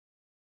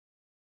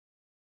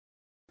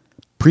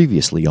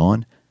Previously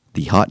on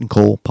the Hot and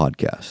Cold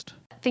podcast.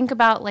 Think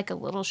about like a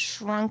little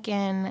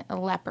shrunken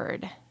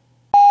leopard.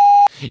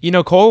 You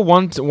know, Cole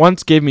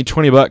once gave me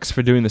 $20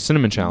 for doing the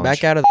cinnamon challenge.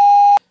 Back out of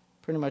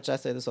pretty much I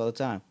say this all the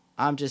time.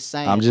 I'm just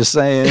saying.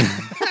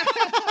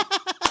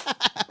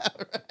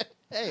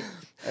 Hey,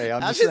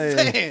 I'm just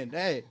saying.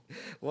 Hey,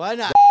 why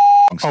not?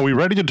 Are we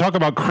ready to talk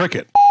about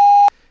cricket?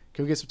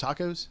 Can we get some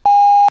tacos?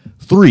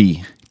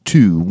 3,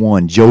 2,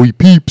 1, Joey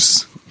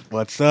Peeps.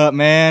 What's up,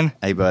 man?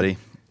 Hey, buddy.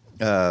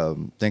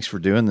 Thanks for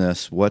doing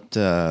this. What?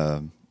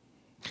 You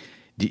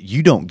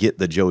don't get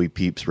the Joey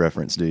Peeps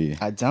reference, do you?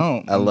 I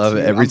don't. I love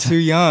it every I'm too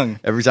young.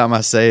 Every time I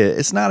say it,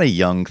 it's not a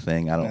young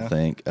thing. I don't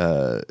think.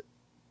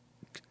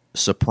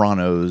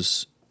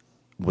 Sopranos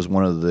was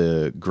one of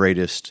the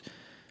greatest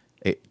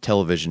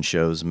television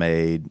shows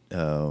made.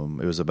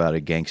 It was about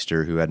a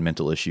gangster who had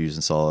mental issues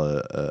and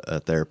saw a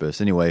therapist.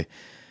 Anyway,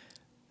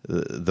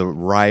 the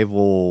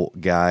rival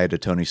guy to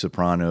Tony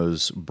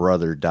Soprano's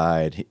brother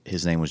died.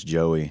 His name was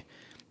Joey.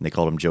 And they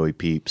called him Joey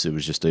Peeps. It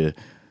was just a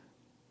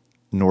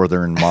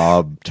northern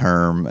mob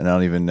term, and I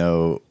don't even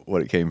know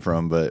what it came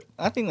from. But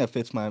I think that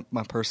fits my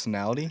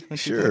personality.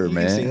 Sure, you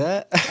man. can see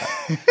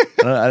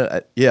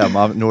that? Yeah,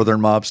 northern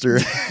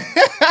mobster.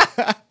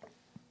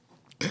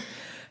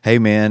 Hey,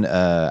 man,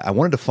 I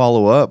wanted to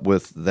follow up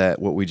with that.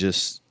 What we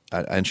just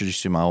I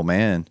introduced you to my old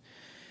man,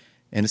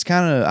 and it's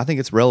kind of I think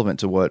it's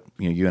relevant to what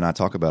you and I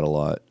talk about a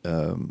lot.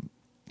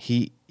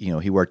 He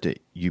worked at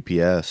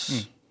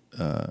UPS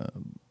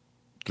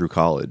through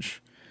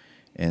college,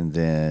 and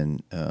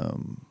then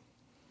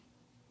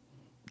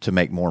to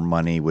make more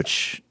money,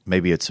 which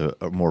maybe it's a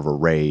more of a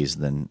raise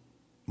than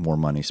more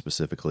money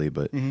specifically,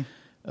 but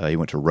he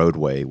went to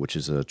Roadway, which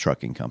is a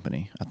trucking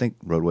company. I think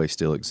Roadway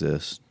still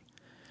exists.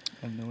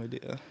 I have no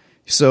idea.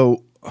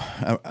 So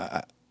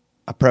I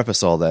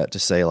preface all that to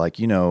say, like,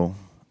 you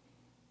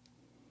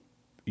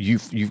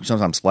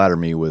sometimes flatter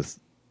me with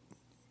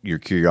your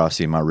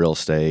curiosity in my real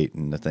estate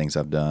and the things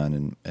I've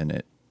done, and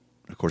it,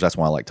 of course, that's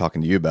why I like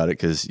talking to you about it,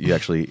 because you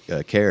actually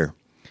care.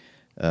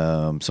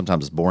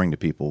 Sometimes it's boring to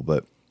people,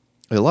 but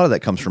a lot of that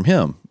comes from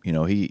him.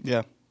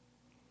 It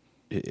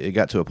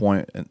got to a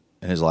point in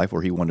his life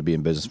where he wanted to be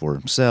in business for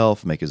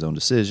himself, make his own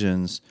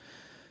decisions.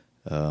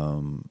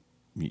 When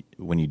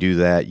you do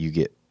that, you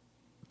get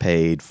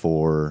paid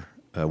for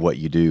what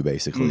you do,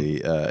 basically,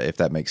 if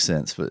that makes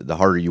sense. But the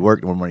harder you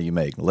work, the more money you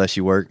make. The less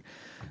you work,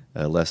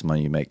 less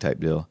money you make, type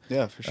deal.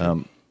 Yeah, for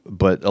sure.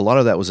 But a lot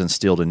of that was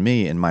instilled in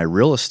me, and my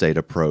real estate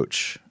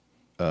approach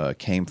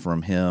came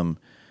from him.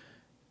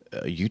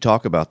 You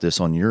talk about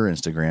this on your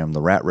Instagram, the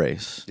Rat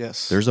Race.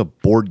 Yes. There's a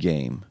board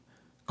game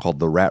called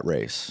the Rat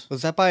Race.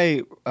 Was that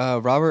by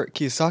Robert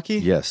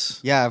Kiyosaki?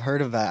 Yes. Yeah, I've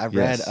heard of that. I've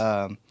Yes.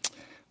 read,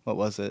 what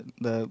was it?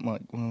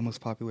 One of the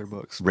most popular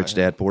books. Rich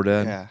Dad, Poor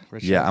Dad? Yeah,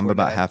 Rich Yeah, Dad, I'm Poor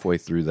about Dad. halfway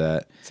through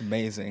that. It's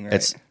amazing,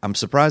 right? I'm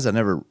surprised I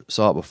never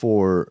saw it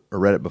before or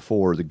read it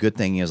before. The good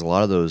thing is a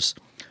lot of those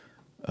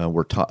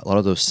were taught. A lot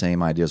of those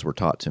same ideas were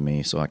taught to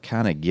me, so I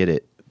kind of get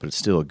it. But it's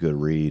still a good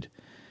read.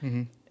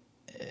 Mm-hmm.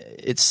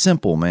 It's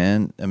simple,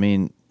 man. I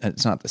mean,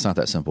 it's not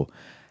that simple.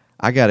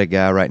 I got a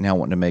guy right now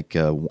wanting to make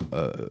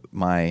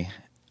my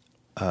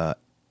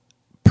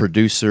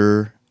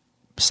producer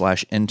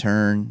 /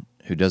 intern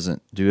who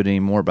doesn't do it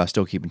anymore, but I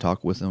still keep in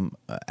talk with him.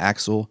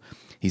 Axel,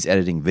 he's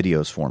editing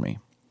videos for me.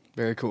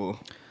 Very cool.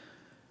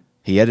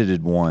 He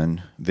edited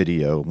 1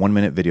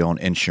 minute video on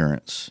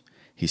insurance.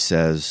 He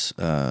says,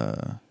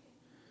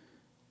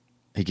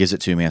 he gives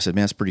it to me. I said,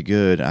 man, that's pretty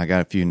good. I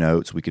got a few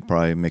notes. We could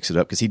probably mix it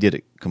up, because he did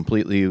it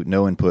completely,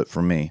 no input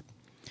from me.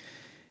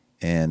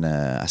 And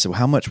I said, well,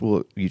 how much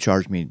will you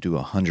charge me to do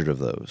 100 of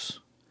those?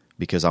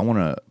 Because I want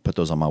to put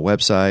those on my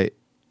website.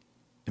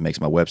 It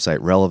makes my website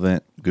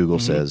relevant. Google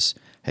says,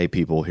 hey,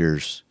 people,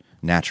 here's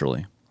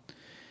naturally.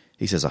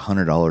 He says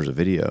 $100 a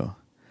video.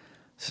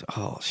 I said,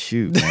 oh,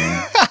 shoot,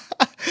 man.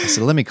 I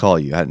said, let me call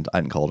you. I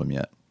hadn't called him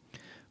yet.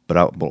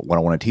 But what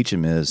I want to teach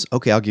him is,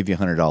 okay, I'll give you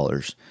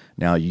 $100.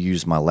 Now, you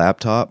use my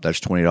laptop. That's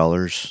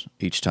 $20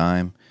 each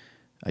time.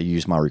 I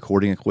use my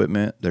recording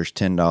equipment. There's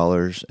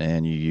 $10,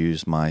 and you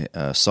use my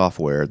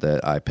software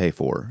that I pay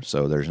for.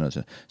 So there's no.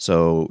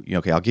 So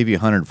okay, I'll give you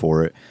 $100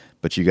 for it,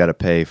 but you got to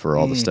pay for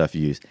all the stuff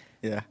you use.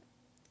 Yeah.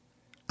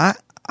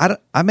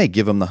 I may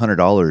give him the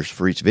 $100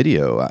 for each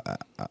video.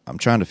 I'm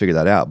trying to figure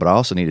that out, but I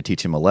also need to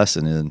teach him a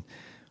lesson in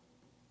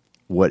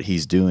what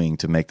he's doing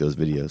to make those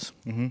videos.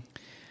 Mm-hmm.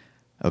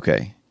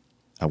 Okay,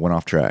 I went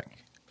off track.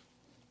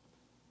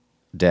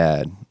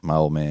 Dad, my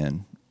old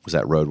man, was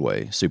at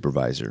Roadway,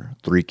 supervisor,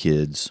 3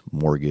 kids,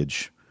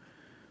 mortgage.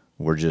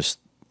 We're just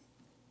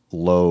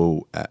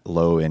low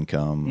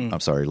income. I'm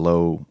sorry,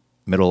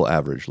 middle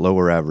average,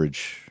 lower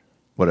average,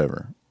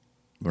 whatever.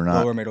 We're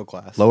not Lower middle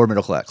class. Lower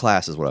middle class.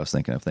 Class is what I was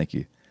thinking of. Thank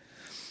you.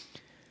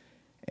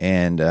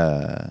 And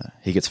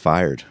he gets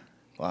fired.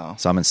 Wow.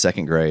 So I'm in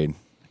 2nd grade.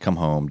 Come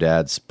home.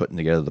 Dad's putting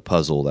together the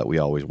puzzle that we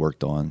always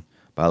worked on.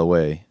 By the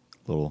way,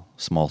 little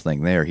small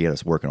thing there. He had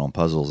us working on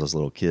puzzles as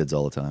little kids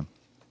all the time.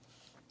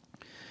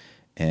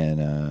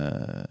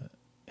 And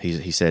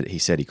he said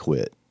he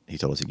quit. He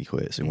told us he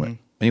quit. So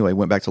he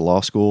went back to law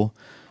school.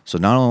 So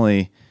not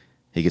only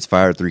he gets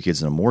fired, 3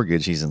 kids and a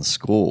mortgage, he's in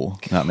school,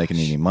 not making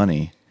any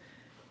money.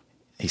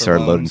 He For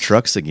started loading loans.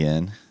 trucks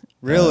again.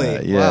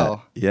 Really? Yeah,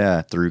 Wow.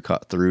 yeah,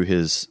 through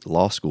his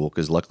law school,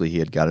 because luckily he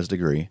had got his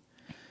degree,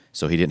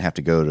 so he didn't have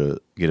to go to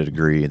get a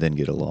degree and then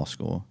get a law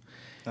school.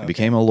 He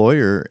became a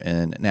lawyer,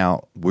 and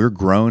now we're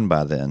grown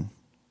by then,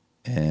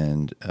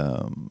 and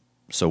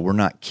so we're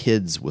not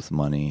kids with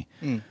money.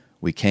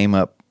 We came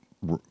up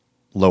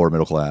lower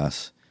middle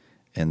class,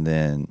 and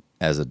then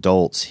as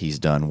adults, he's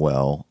done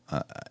well.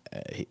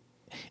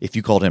 If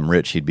you called him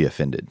rich, he'd be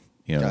offended.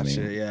 You know what I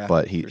Gotcha, mean? yeah,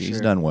 But for he's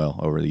sure. done well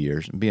over the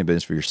years. And being in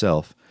business for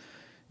yourself,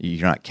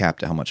 you're not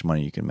capped at how much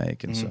money you can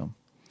make. And so,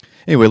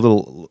 anyway,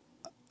 I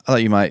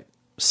thought you might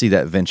see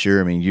that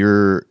venture. I mean,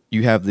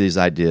 you have these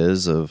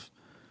ideas of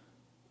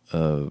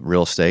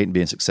real estate and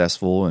being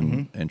successful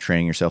and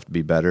training yourself to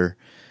be better.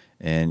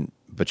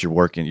 But you're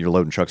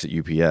loading trucks at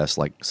UPS.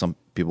 Like, some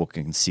people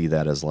can see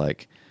that as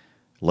like,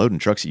 loading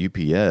trucks at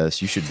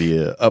UPS, you should be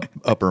a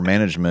upper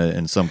management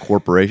in some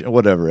corporation,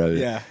 whatever.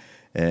 Yeah.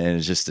 And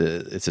it's just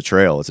it's a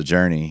trail, it's a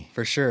journey.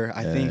 For sure.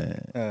 I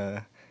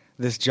think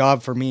this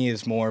job for me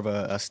is more of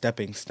a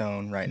stepping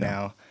stone right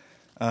now.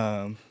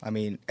 I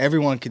mean,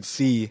 everyone could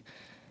see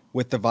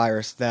with the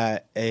virus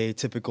that a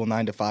typical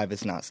 9-to-5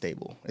 is not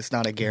stable. It's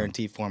not a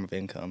guaranteed form of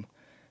income.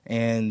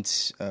 And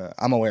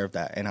I'm aware of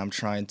that. And I'm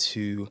trying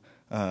to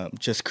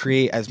just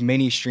create as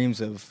many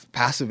streams of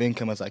passive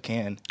income as I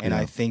can. And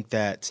I think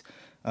that,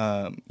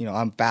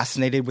 I'm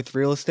fascinated with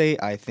real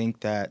estate. I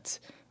think that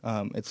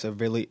it's a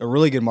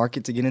really good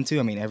market to get into.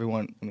 I mean,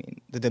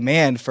 the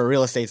demand for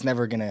real estate is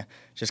never going to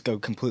just go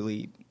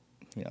completely,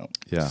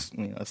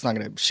 it's not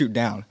going to shoot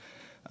down.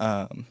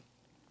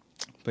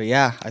 But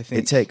yeah, I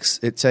think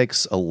it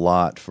takes a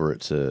lot for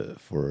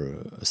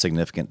a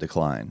significant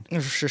decline.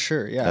 For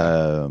sure,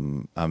 yeah.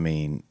 I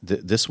mean,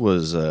 this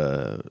was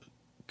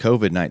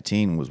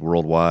COVID-19 was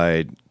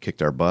worldwide,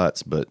 kicked our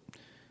butts, but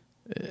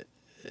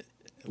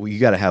you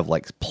got to have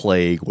like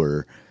plague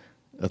where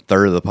a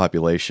third of the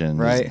population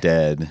is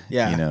dead.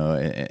 Yeah.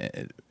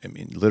 I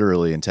mean,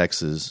 literally in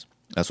Texas,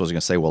 that's what I was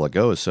going to say a while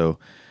ago. So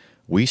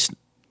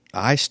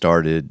I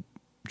started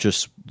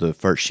just the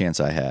first chance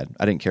I had.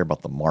 I didn't care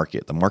about the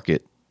market. The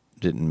market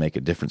didn't make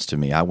a difference to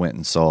me. I went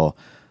and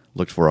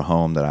looked for a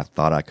home that I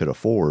thought I could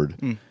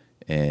afford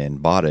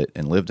and bought it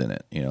and lived in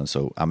it.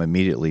 So I'm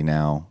immediately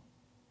now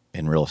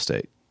in real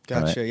estate.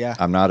 Gotcha, yeah.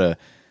 I'm not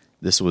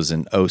this was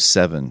in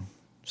 2007.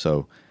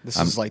 So this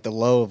is like the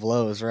low of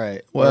lows,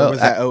 right? Well, or was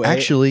that 08?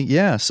 actually,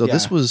 yeah. So Yeah.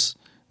 this was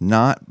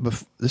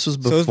this was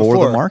it before, was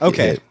before. the market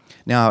Okay. hit.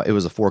 Now it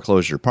was a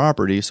foreclosure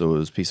property, so it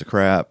was a piece of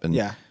crap, and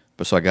Yeah.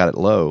 But so I got it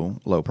low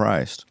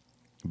priced.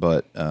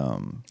 But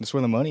That's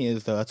where the money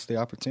is, though. That's the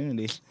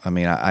opportunity. I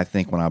mean, I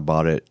think when I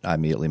bought it, I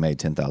immediately made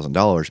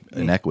 $10,000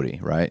 in equity.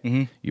 Right?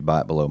 Mm-hmm. You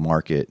buy it below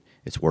market,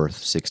 it's worth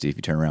 $60 if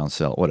you turn around and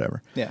sell it,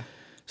 whatever. Yeah.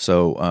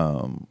 So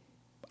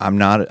I'm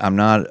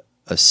not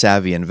a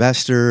savvy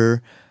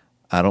investor.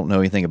 I don't know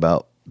anything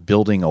about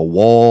building a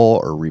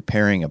wall or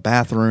repairing a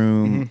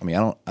bathroom. I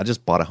mean, I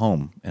just bought a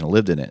home and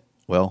lived in it.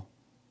 Well,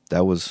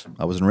 I was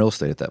in real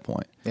estate at that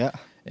point. Yeah.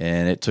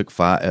 And it took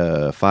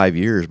 5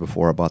 years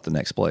before I bought the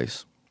next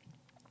place.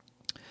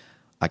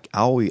 I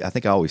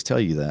think I always tell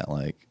you that,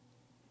 like,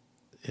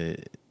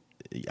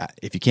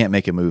 if you can't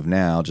make a move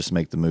now, just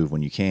make the move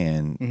when you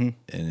can,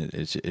 and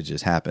it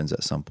just happens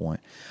at some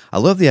point. I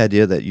love the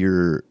idea that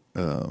you're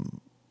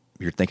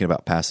thinking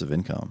about passive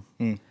income.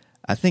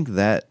 I think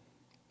that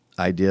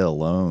idea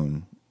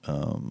alone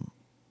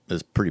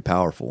is pretty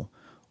powerful.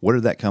 Where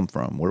did that come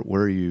from?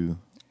 Where are you?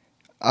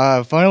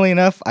 Funnily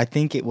enough, I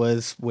think it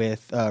was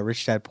with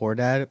Rich Dad Poor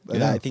Dad.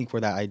 Yeah. I think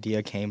where that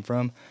idea came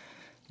from.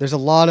 There's a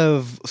lot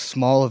of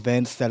small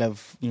events that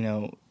have,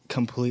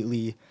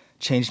 completely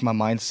changed my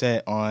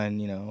mindset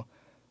on,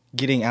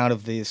 getting out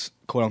of this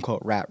quote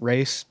unquote rat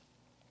race.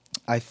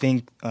 I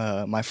think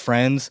my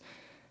friends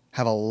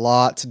have a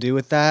lot to do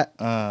with that.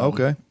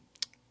 Okay.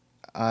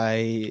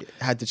 I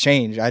had to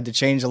change. I had to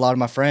change a lot of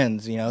my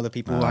friends, the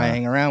people who I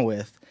hang around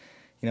with.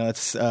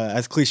 It's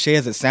as cliche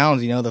as it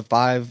sounds,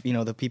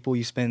 the people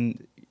you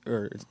spend,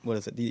 or what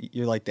is it?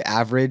 You're like the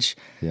average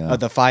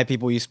of the 5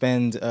 people you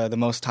spend the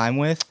most time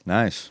with.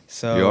 Nice.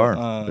 So, you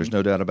are. There's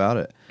no doubt about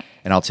it.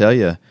 And I'll tell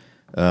you,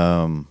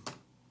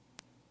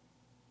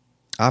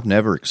 I've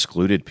never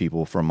excluded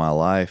people from my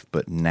life,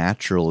 but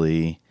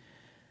naturally,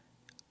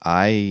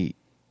 I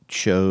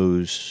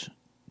chose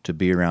to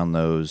be around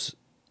those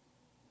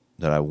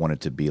that I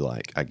wanted to be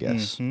like, I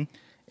guess.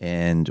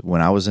 And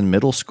when I was in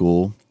middle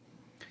school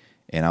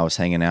and I was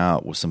hanging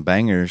out with some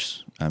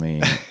bangers, I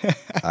mean,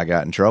 I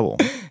got in trouble.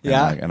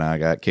 Yeah. And I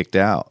got kicked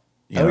out.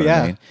 You know Oh, what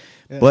yeah. I mean?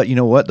 Yeah. But you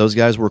know what? Those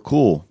guys were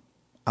cool.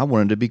 I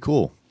wanted to be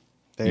cool.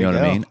 There you know you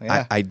what I go. mean?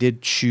 Yeah. I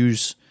did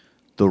choose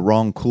the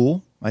wrong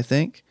cool, I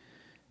think.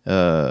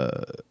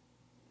 But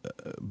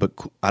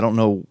I don't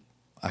know.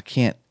 I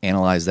can't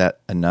analyze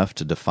that enough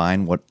to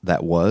define what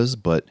that was,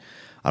 but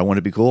I wanted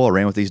to be cool. I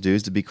ran with these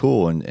dudes to be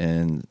cool,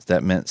 and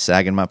that meant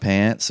sagging my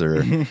pants,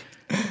 or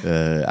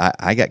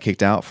I got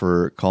kicked out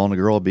for calling a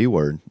girl a B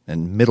word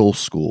in middle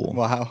school.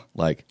 Wow.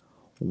 Like,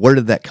 where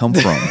did that come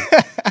from?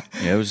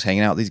 It was just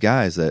hanging out with these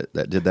guys that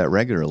did that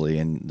regularly,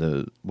 and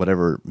the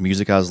whatever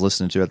music I was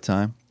listening to at the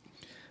time.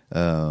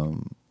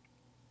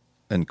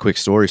 And quick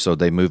story, so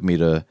they moved me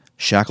to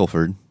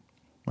Shackleford,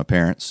 my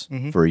parents,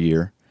 for a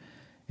year,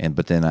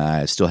 but then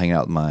I still hang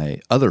out with my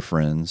other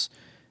friends,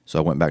 so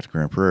I went back to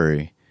Grand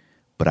Prairie,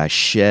 but I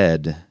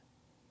shed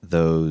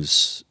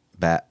those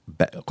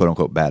quote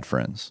unquote bad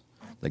friends,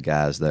 the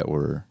guys that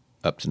were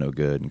up to no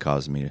good and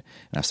caused me to,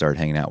 and I started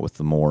hanging out with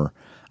the more,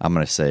 I'm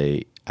going to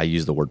say, I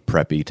use the word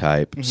preppy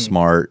type,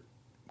 smart,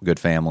 good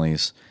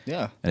families.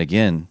 Yeah. And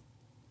again,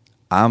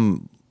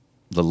 I'm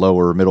the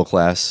lower middle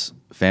class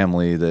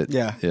family that,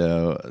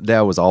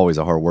 Dad was always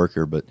a hard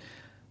worker, but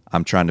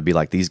I'm trying to be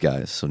like these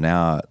guys. So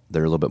now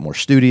they're a little bit more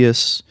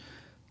studious.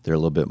 They're a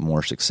little bit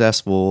more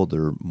successful.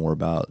 They're more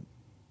about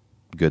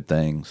good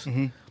things.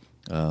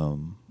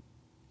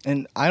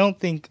 And I don't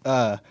think,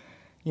 obviously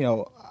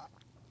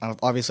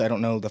I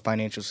don't know the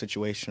financial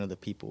situation of the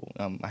people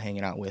I'm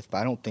hanging out with, but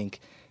I don't think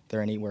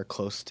they're anywhere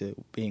close to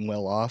being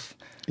well off.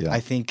 Yeah. I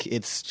think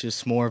it's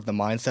just more of the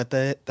mindset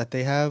that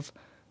they have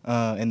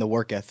and the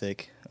work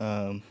ethic.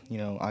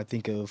 I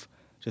think of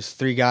just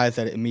three guys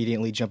that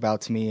immediately jump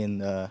out to me,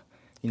 and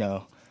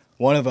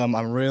one of them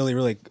I'm really,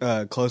 really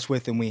close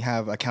with, and we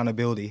have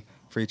accountability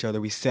for each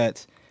other. We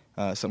set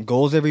some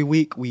goals every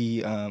week.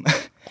 We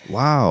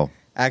Wow.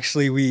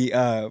 Actually, we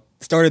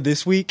started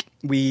this week.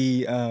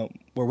 We're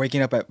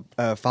waking up at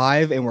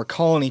 5, and we're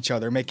calling each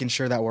other, making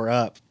sure that we're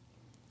up.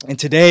 And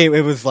today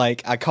it was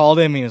like I called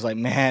him. And he was like,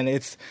 "Man,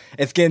 it's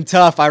getting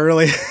tough. I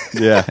really."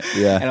 Yeah.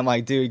 And I'm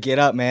like, "Dude, get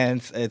up,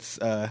 man. It's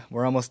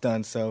we're almost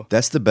done." So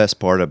That's the best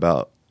part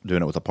about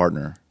doing it with a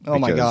partner. oh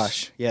my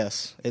gosh,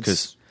 yes,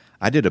 Because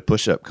I did a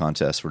push-up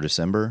contest for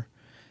December,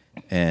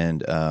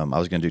 and I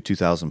was going to do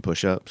 2,000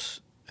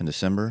 push-ups in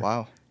December.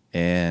 wow.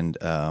 And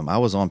I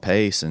was on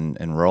pace and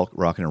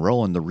rocking and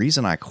rolling. The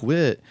reason I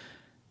quit,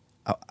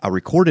 I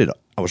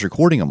was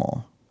recording them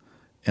all.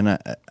 And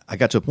I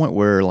got to a point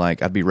where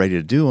like I'd be ready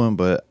to do them,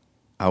 but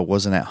I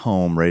wasn't at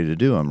home ready to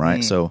do them,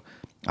 right? So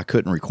I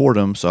couldn't record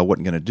them, so I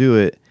wasn't going to do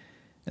it.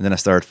 And then I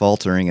started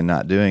faltering and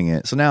not doing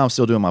it. So now I'm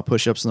still doing my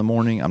push-ups in the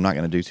morning. I'm not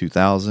going to do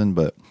 2,000,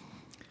 but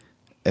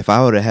if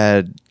I would have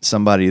had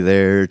somebody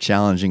there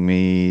challenging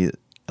me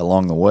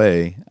along the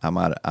way, I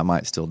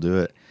might still do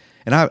it.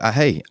 And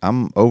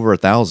I'm over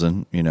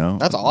 1,000.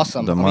 That's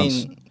awesome. The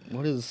months,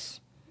 what is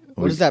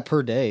that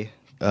per day?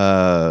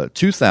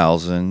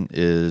 2,000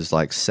 is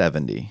like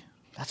 70,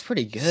 That's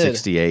pretty good.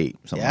 68,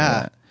 something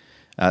like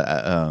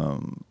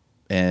that.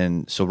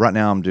 And so right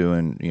now I'm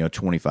doing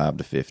 25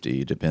 to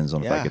 50. It depends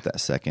on if I get that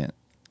second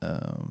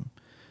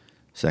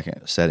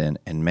set in.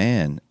 And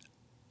man,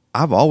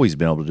 I've always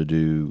been able to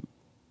do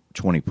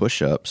 20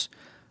 push-ups.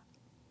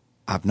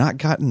 I've not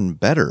gotten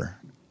better.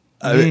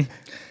 20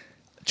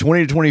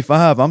 to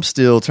 25, I'm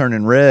still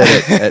turning red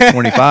at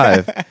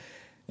 25.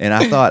 And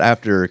I thought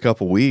after a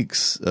couple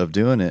weeks of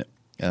doing it,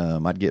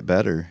 I'd get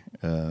better.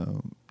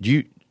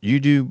 Do you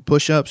do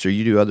push-ups, or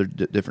you do other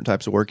different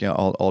types of workout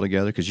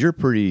altogether? Because you're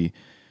pretty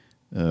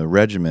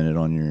regimented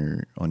on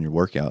your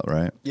workout,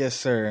 right? Yes,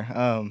 sir.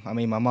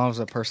 My mom's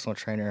a personal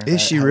trainer.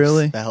 Is she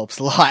really? That helps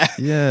a lot.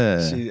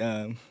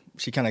 Yeah.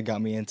 She kind of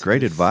got me into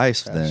Great this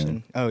advice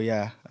fashion. then. Oh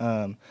yeah.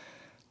 Do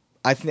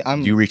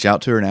you reach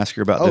out to her and ask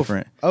her about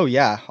different? Oh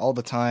yeah, all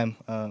the time.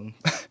 I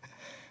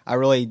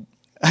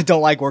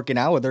don't like working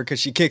out with her because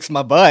she kicks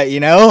my butt.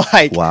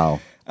 Wow.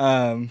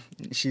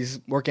 She's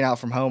working out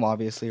from home,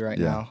 obviously, right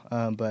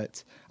now.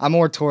 But I'm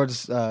more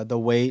towards the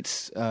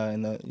weights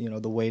and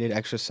the weighted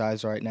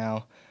exercise right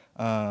now.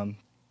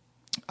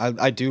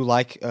 I do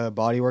like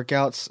body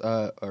workouts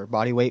or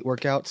body weight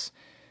workouts.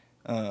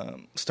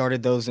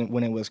 Started those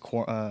when it was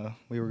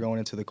we were going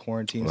into the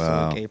quarantine, so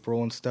like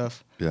April and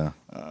stuff. Yeah.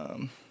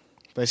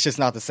 But it's just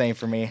not the same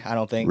for me, I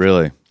don't think.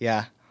 Really?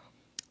 Yeah.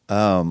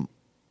 I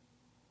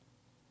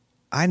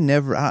don't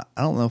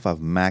know if I've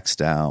maxed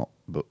out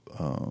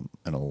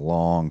in a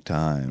long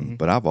time,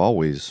 but I've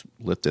always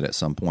lifted at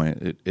some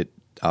point. It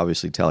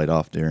obviously tallied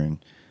off during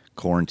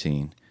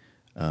quarantine,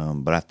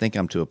 but I think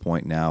I'm to a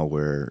point now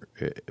where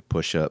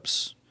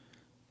push-ups,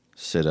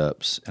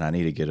 sit-ups, and I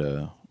need to get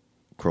a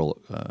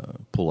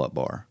pull-up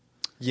bar.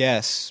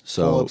 Yes,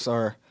 So pull-ups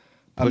are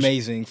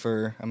amazing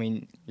for,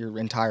 your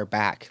entire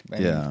back,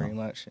 pretty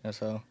much.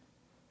 So.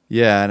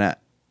 Yeah,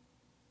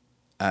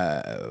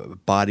 and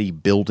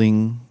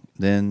bodybuilding,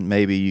 then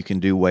maybe you can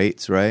do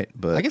weights, right?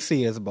 But I can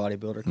see you as a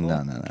bodybuilder. Cole.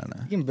 No.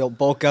 You can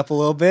bulk up a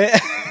little bit.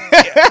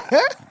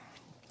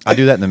 I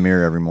do that in the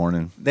mirror every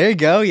morning. There you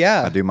go,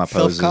 yeah. I do my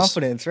poses.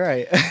 Self-confidence,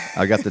 right.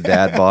 I got the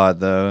dad bod,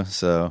 though,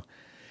 so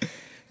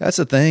that's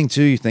the thing,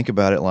 too. You think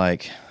about it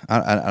like,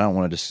 I don't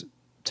want to just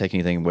take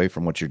anything away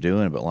from what you're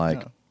doing, but like,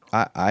 no.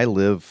 I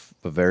live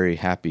a very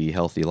happy,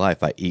 healthy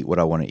life. I eat what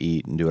I want to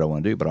eat and do what I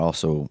want to do, but I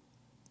also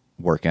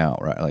work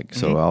out, right? Like,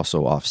 so I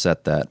also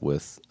offset that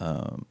with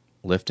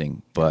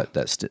lifting, but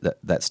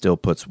that still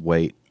puts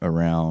weight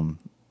around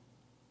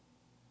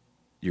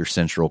your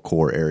central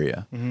core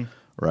area,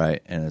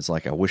 right? And it's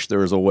like, I wish there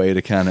was a way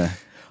to kind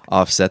of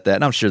offset that.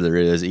 And I'm sure there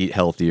is. Eat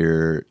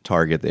healthier,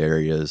 target the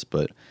areas.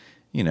 But,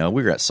 we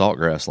were at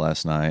Saltgrass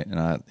last night,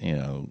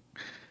 and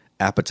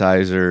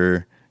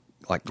appetizer,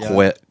 like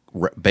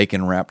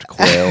bacon wrapped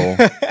quail,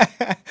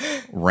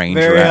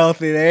 Very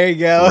healthy. There you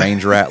go.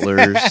 range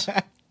rattlers.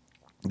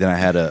 Then I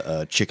had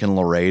a chicken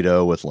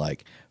Laredo with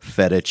like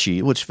feta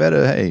cheese,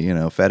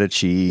 feta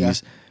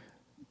cheese,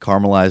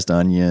 caramelized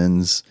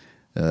onions.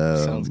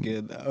 Sounds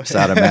good though.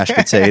 Side of mashed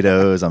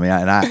potatoes. I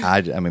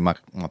mean, my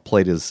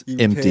plate is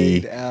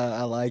empty.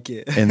 I like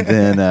it.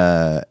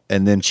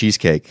 and then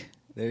cheesecake.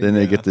 Then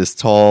they go. get this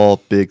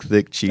tall, big,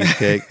 thick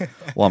cheesecake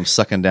while I'm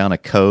sucking down a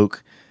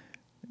Coke.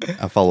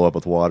 I follow up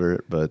with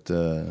water, but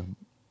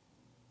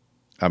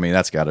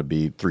that's got to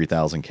be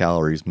 3,000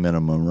 calories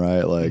minimum,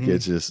 right? Like it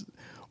just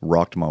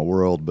rocked my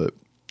world. But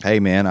hey,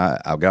 man, I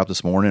got up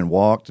this morning and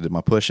walked, did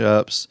my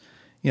push-ups,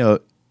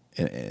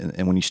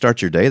 and when you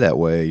start your day that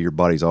way, your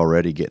body's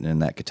already getting in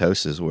that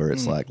ketosis where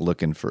it's like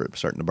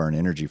starting to burn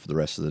energy for the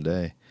rest of the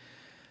day.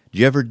 Do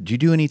you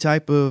do any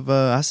type of,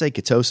 I say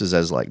ketosis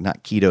as like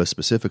not keto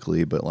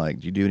specifically, but like,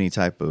 do you do any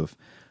type of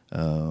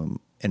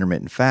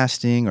intermittent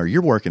fasting, or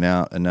you're working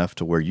out enough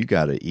to where you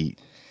got to eat?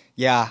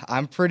 Yeah,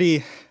 I'm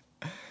pretty.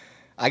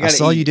 I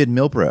saw you did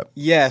meal prep.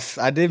 Yes,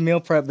 I did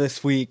meal prep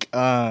this week.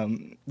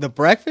 The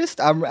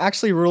breakfast, I'm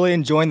actually really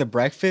enjoying the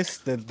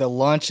breakfast. The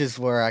lunch is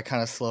where I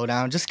kind of slow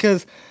down, just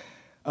because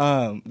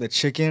the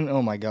chicken.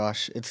 Oh my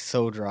gosh, it's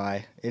so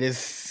dry. It is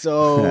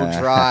so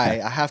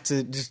dry. I have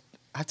to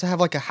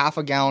have like a half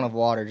a gallon of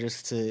water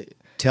just to.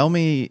 Tell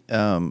me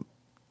how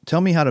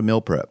to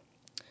meal prep.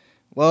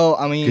 Well,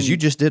 I mean, because you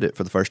just did it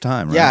for the first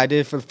time, right? Yeah, I did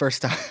it for the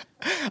first time.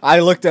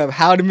 I looked up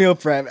how to meal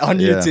prep on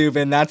YouTube,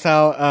 and that's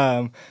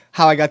how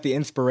I got the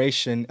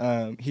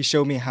inspiration. He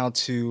showed me how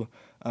to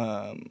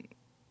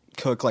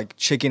cook like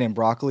chicken and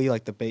broccoli,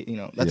 like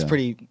that's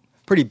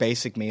pretty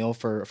basic meal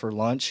for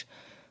lunch.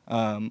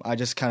 I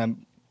just kind of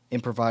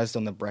improvised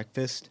on the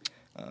breakfast.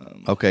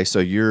 Okay, so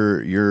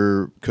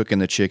you're cooking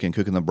the chicken,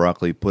 cooking the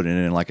broccoli, putting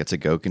it in like a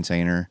to-go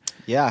container.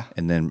 Yeah.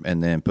 And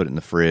then put it in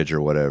the fridge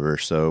or whatever.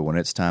 So when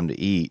it's time to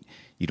eat,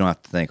 you don't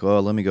have to think, oh,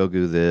 let me go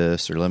do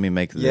this, or let me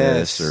make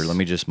this, or let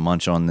me just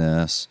munch on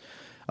this.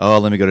 Oh,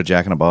 let me go to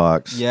Jack in the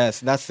Box. Yes,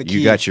 that's the key.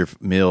 You got your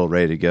meal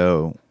ready to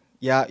go.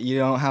 Yeah, you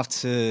don't have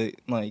to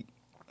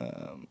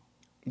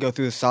go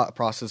through the thought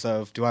process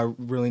of, do I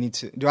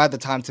have the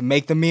time to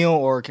make the meal,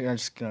 or can I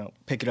just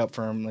pick it up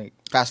from like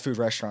fast food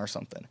restaurant or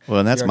something?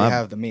 Well, and that's you already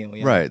have the meal.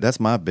 Yeah. Right. That's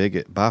my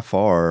by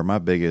far my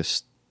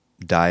biggest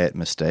diet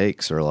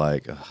mistakes are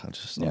like, I'm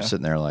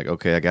sitting there like,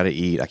 okay, I got to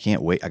eat. I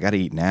can't wait. I got to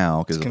eat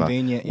now, because if I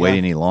wait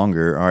any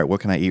longer, all right,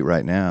 what can I eat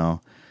right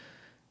now?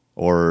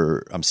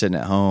 Or I'm sitting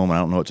at home and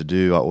I don't know what to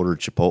do. I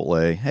ordered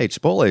Chipotle. Hey,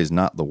 Chipotle is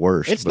not the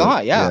worst. It's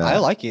not. Yeah, I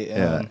like it.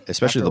 Yeah,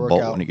 especially the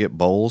bowl. When you get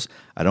bowls,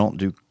 I don't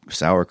do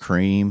sour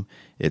cream.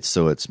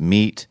 It's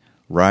meat,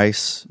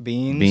 rice,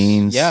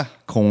 beans,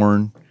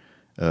 corn,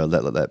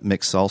 that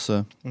mixed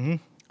salsa.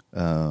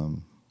 Mm-hmm.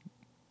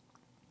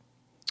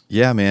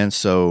 Yeah, man.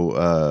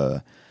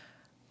 So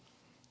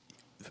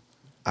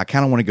I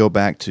kind of want to go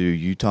back to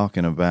you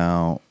talking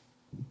about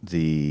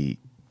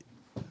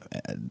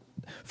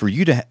for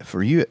you,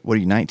 what are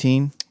you,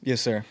 19?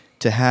 Yes, sir.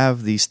 To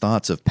have these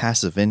thoughts of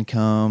passive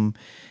income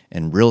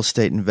and real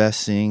estate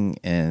investing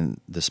and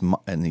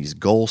these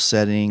goal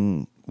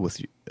setting with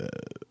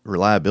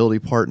reliability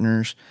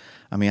partners.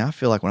 I mean, I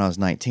feel like when I was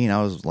 19,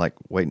 I was like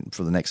waiting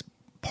for the next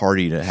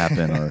party to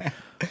happen,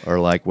 or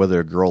like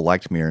whether a girl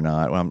liked me or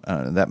not. Well,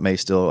 that may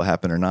still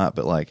happen or not,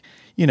 but like,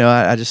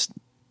 I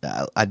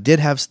did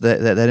have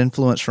that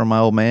influence from my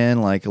old man,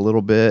 like a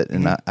little bit,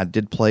 and I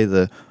did play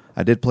the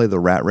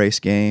rat race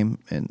game,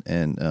 and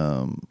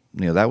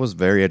that was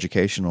very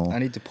educational. I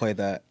need to play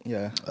that.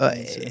 Yeah.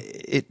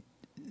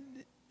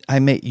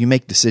 You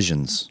make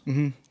decisions.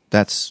 Mm-hmm.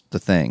 That's the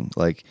thing.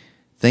 Like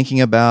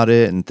thinking about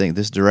it and think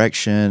this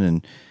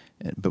direction,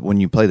 but when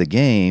you play the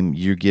game,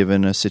 you're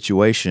given a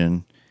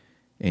situation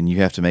and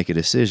you have to make a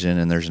decision,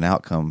 and there's an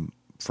outcome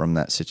from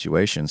that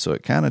situation. So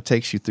it kind of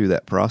takes you through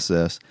that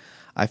process.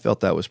 I felt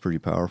that was pretty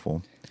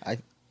powerful.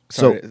 I'm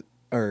sorry to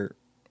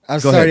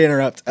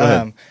interrupt.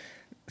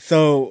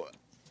 So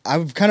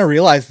I've kind of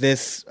realized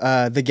this,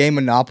 the game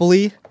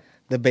Monopoly,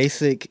 the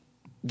basic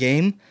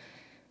game,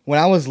 when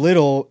I was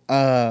little,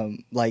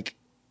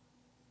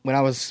 when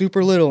I was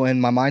super little,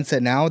 and my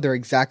mindset now, they're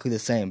exactly the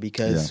same,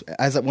 because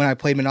when I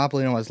played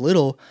Monopoly when I was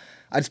little,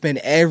 I'd spend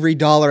every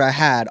dollar I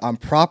had on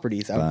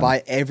properties. I would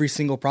buy every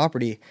single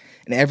property,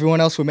 and everyone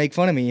else would make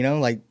fun of me, you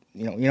don't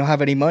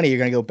have any money, you're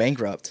going to go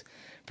bankrupt.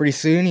 Pretty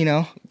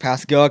soon,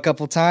 pass go a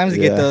couple times to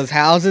get those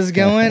houses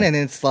going, and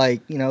it's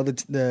like,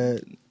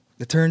 the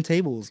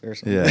turntables or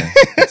something. Yeah,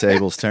 the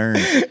tables turn.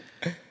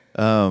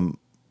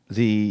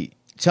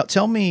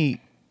 Tell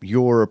me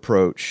your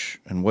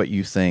approach and what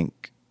you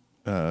think.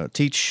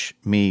 Teach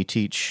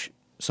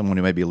someone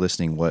who may be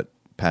listening what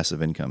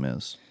passive income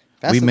is.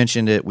 We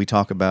mentioned it. We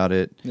talk about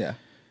it. Yeah.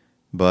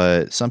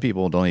 But some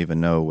people don't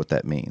even know what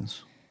that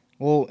means.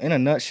 Well, in a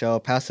nutshell,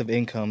 passive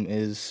income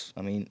is,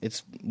 I mean,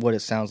 it's what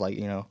it sounds like.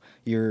 You know,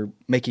 you're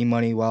making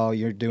money while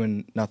you're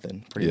doing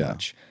nothing, pretty Yeah.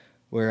 much.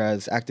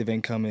 Whereas active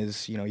income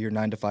is, you know, your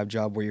 9-to-5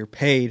 job where you're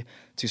paid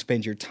to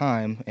spend your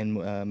time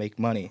and make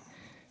money.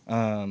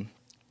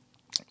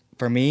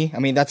 For me, I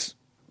mean, that's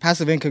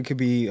passive income could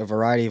be a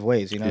variety of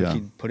ways. You know, Yeah.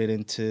 you could put it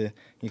into,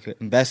 you could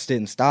invest it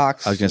in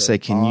stocks. I was gonna say,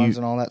 can bonds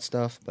you- and all that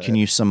stuff? But Can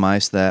you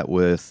summarize that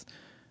with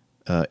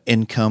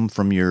income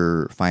from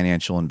your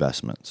financial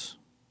investments?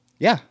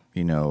 Yeah,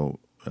 You know,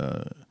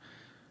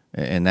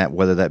 and that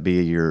whether that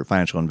be your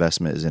financial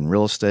investment is in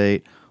real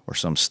estate or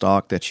some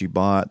stock that you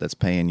bought that's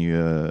paying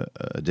you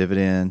a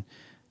dividend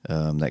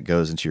that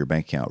goes into your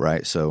bank account,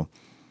 right? So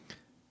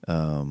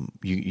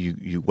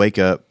you wake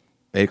up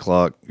 8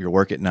 o'clock, you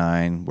work at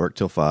 9, work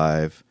till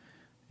 5,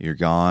 you're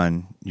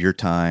gone. Your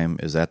time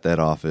is at that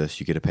office.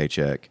 You get a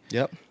paycheck.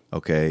 Yep.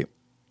 Okay,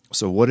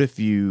 so what if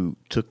you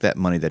took that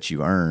money that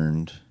you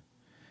earned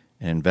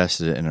and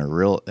invested it in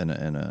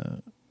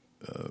a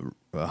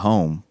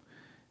home,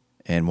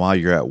 and while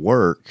you're at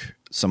work,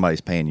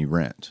 somebody's paying you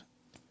rent,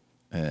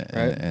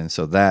 and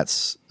so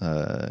that's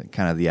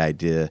kind of the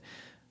idea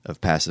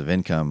of passive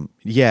income.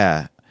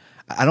 Yeah,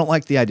 I don't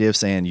like the idea of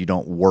saying you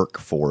don't work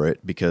for it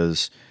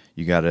because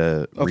you got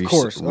to Of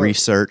course.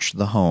 research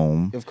the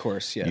home. Of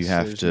course, yes. You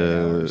have There's many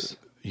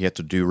to hours.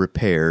 do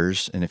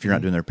repairs, and if you're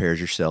not doing the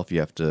repairs yourself, you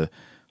have to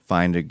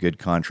find a good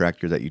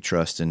contractor that you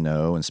trust and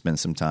know, and spend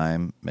some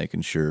time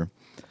making sure.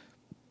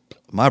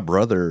 My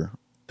brother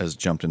has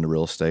jumped into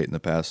real estate in the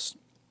past.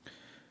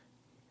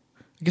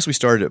 I guess we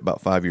started it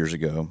about 5 years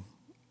ago,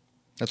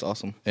 That's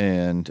awesome.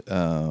 and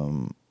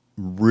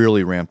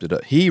really ramped it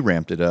up. He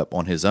ramped it up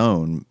on his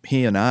own.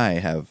 He and I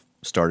have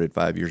started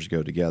 5 years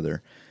ago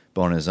together,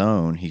 but on his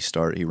own,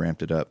 he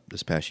ramped it up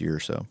this past year or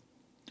so.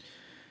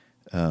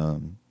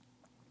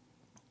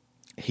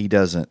 He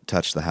doesn't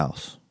touch the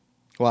house.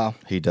 Wow.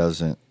 He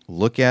doesn't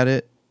look at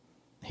it.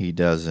 He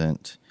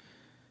doesn't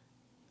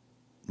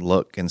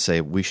look and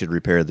say, we should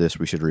repair this,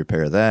 we should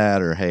repair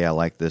that, or hey, I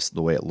like this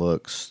the way it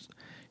looks.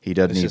 He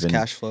doesn't It's just even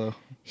cash flow.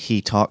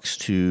 He talks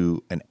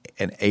to an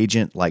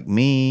agent like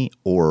me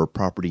or a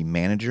property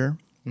manager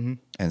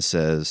and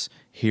says,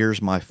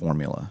 here's my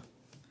formula.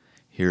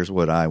 Here's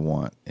what I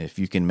want. If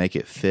you can make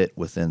it fit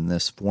within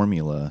this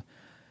formula,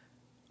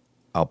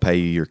 I'll pay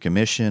you your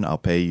commission. I'll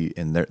pay you,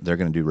 and they're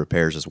going to do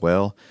repairs as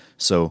well.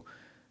 So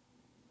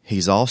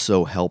he's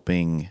also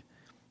helping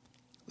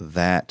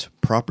that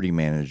property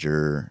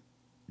manager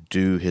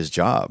do his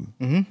job.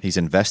 He's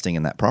investing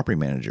in that property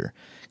manager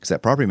because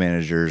that property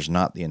manager is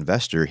not the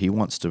investor. He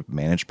wants to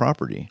manage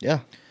property. Yeah.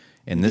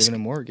 And this, Giving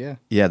him work, yeah.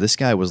 yeah, this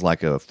guy was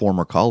like a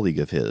former colleague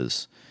of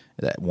his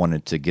that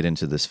wanted to get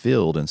into this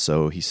field. And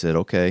so he said,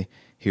 okay,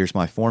 here's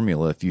my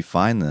formula. If you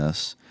find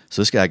this,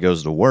 so this guy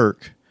goes to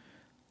work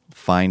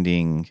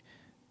finding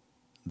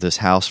this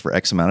house for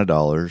X amount of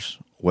dollars.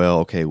 Well,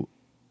 okay,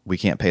 we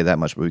can't pay that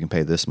much, but we can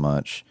pay this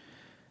much.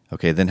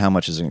 Okay, then how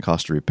much is it going to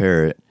cost to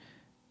repair it?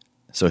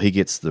 So he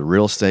gets the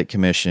real estate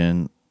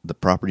commission, the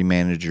property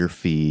manager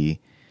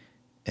fee,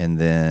 and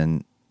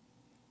then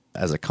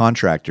as a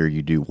contractor,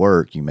 you do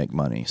work, you make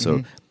money.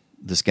 So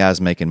this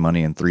guy's making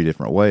money in 3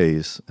 different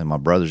ways, and my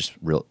brother's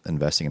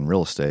investing in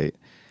real estate.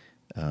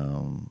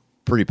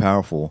 Pretty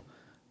powerful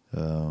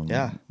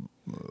Yeah.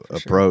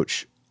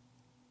 approach.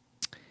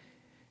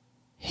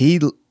 I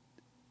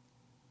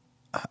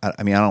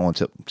mean, I don't want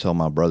to tell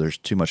my brothers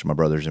too much of my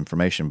brother's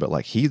information, but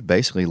like he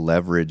basically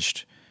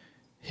leveraged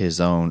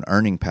his own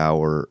earning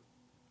power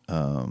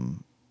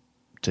to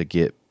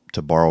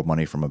borrow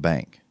money from a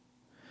bank.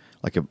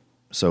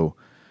 So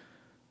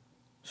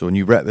when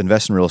you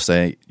invest in real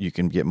estate, you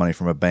can get money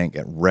from a bank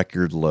at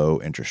record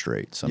low interest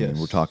rates. I mean, Yes.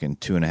 we're talking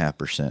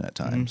 2.5% at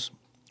times.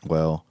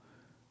 Well,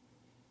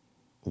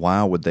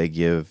 why would they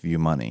give you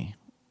money?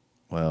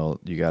 Well,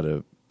 you got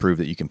to prove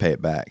that you can pay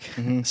it back.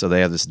 So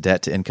they have this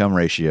debt to income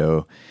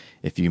ratio.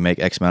 If you make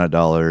X amount of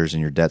dollars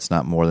and your debt's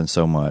not more than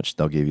so much,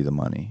 they'll give you the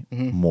money,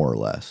 more or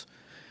less.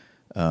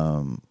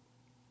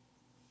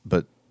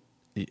 But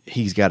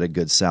he's got a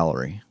good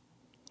salary.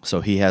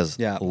 So he has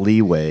Yeah.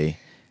 leeway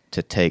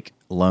to take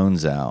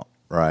loans out,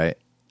 right?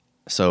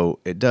 So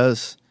it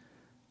does.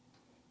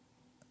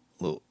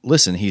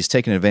 Listen, he's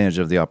taking advantage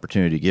of the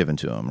opportunity given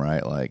to him,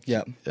 right? Like,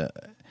 Yeah.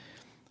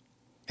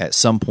 At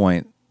some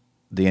point,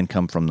 the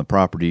income from the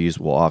properties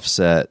will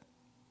offset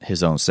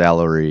his own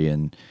salary,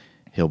 and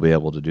he'll be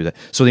able to do that.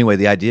 So anyway,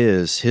 the idea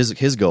is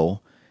his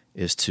goal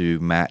is to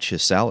match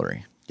his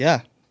salary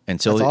Yeah.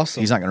 until That's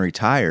awesome. he's not going to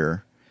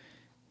retire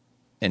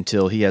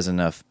until he has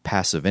enough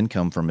passive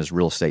income from his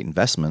real estate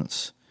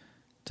investments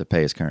to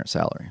pay his current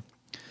salary.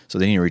 So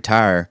then you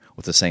retire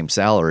with the same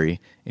salary,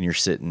 and you're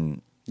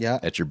sitting Yeah.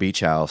 at your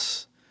beach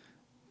house,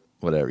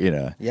 whatever, you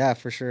know. Yeah,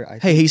 for sure.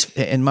 Hey,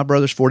 and my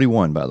brother's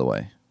 41, by the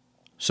way.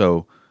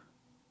 So,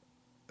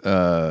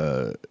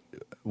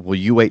 will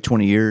you wait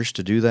 20 years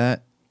to do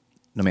that?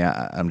 I mean,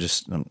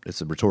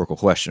 it's a rhetorical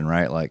question,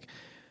 right? Like,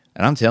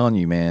 and I'm telling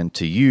you, man,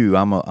 to you,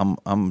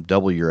 I'm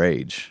double your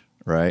age,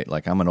 right?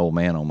 Like I'm an old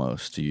man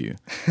almost to you.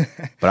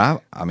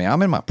 But I mean,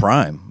 I'm in my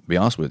prime, to be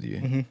honest with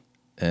you.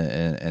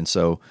 and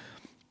so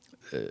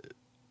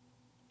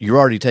you're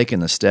already taking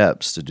the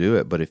steps to do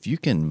it. But if you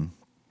can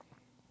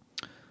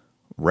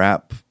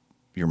wrap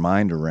your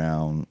mind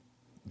around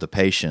the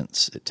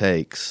patience it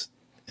takes,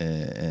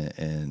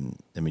 and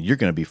I mean, you're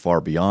going to be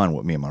far beyond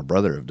what me and my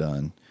brother have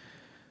done.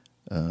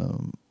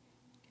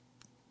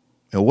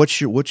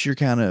 What's your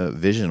kind of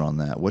vision on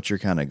that? What's your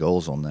kind of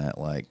goals on that?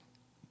 Like,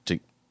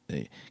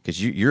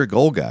 because you're a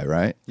goal guy,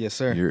 right? Yes,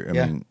 sir. I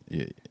mean,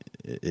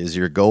 is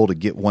your goal to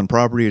get one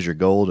property? Is your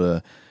goal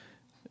to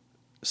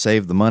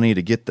save the money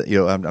to get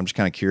the? I'm just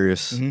kind of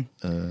curious.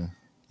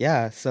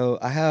 Yeah, so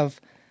I have,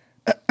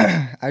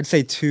 I'd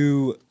say,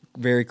 two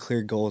very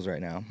clear goals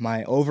right now.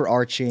 My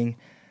overarching,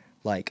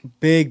 like,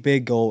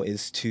 big goal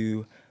is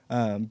to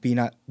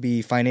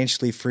be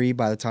financially free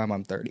by the time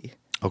I'm 30.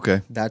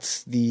 Okay.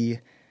 That's the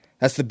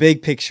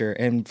big picture.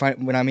 And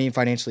when I mean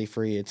financially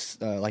free, it's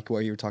like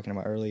what you were talking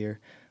about earlier.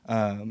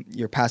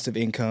 Your passive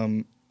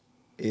income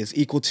is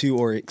equal to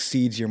or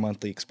exceeds your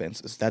monthly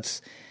expenses.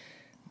 That's.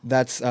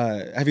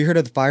 Have you heard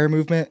of the FIRE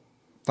movement?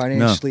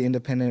 Financially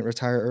Independent,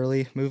 Retire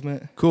Early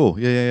movement. Cool.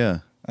 Yeah.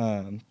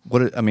 I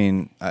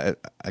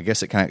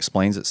guess it kind of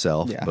explains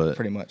itself. Yeah, but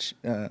pretty much.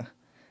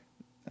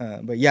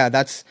 But yeah,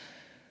 that's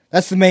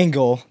the main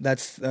goal.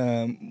 That's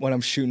what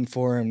I'm shooting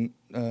for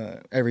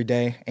every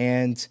day.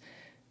 And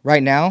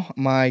right now,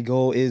 my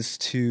goal is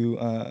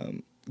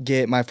to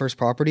get my first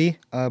property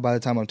by the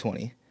time I'm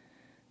 20.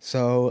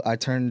 So I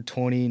turn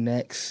 20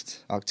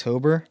 next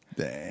October.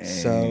 Dang.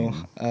 So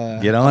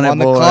get on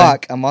I'm it, boy.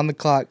 I'm on the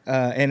clock.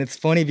 And it's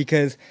funny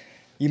because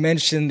you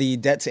mentioned the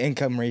debt to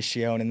income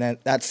ratio, and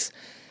that's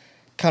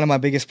kind of my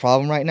biggest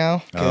problem right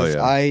now. Because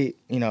I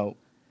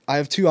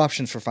have two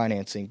options for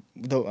financing.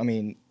 Though I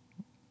mean,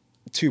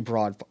 two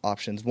broad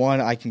options. One,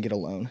 I can get a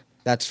loan.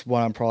 That's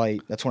what I'm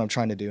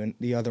trying to do. And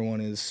the other one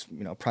is,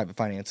 private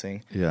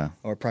financing. Yeah.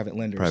 Or private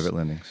lenders. Private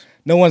lendings.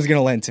 No one's going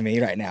to lend to me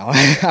right now.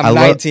 I'm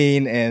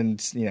 19 and,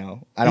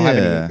 I don't have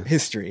any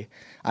history.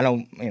 I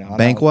don't,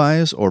 Bank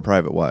wise or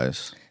private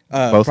wise?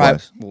 Both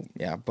wise. Well,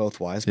 yeah,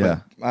 both wise. Yeah.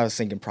 But I was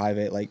thinking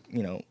private, like,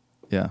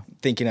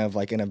 thinking of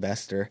like an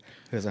investor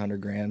who has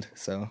 $100,000.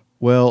 So.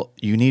 Well,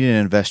 you need an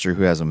investor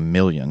who has $1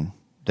 million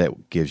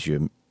that gives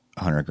you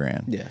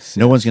 $100,000. Yes.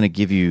 No one's going to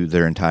give you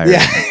their entire.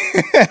 Yeah.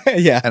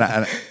 Yeah.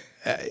 And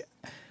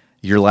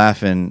you're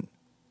laughing,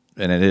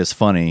 and it is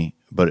funny,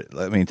 but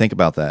I mean, think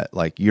about that.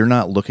 Like, you're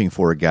not looking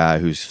for a guy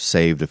who's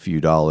saved a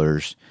few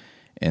dollars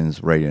and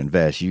is ready to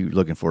invest. You're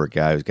looking for a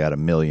guy who's got $1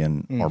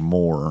 million or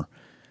more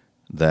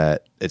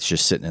that it's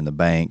just sitting in the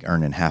bank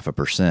earning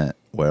 0.5%.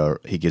 Well,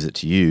 he gives it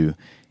to you,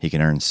 he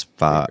can earn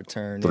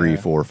 3,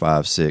 4,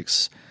 5,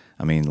 6.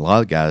 I mean, a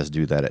lot of guys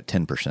do that at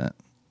 10%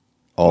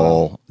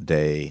 all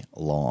day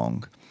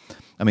long.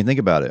 I mean, think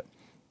about it.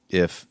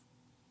 If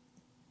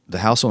the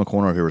house on the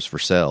corner over here was for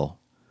sale,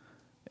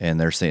 and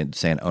they're saying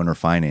owner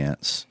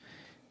finance,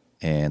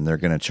 and they're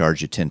going to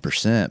charge you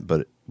 10%,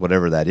 but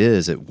whatever that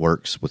is, it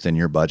works within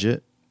your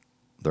budget.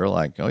 They're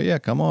like, oh yeah,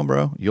 come on,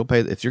 bro. You'll pay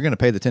if you're going to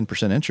pay the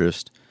 10%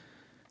 interest.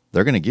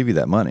 They're going to give you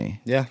that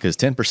money. Yeah, because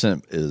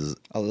 10% is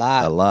a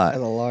lot. That's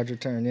a large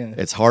return. Yeah,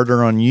 it's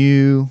harder on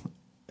you,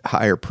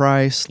 higher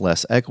price,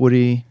 less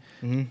equity,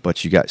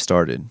 but you got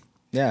started.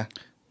 Yeah.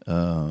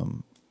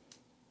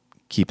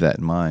 Keep that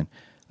in mind.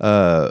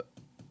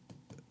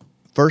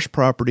 First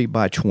property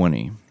by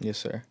 20. Yes,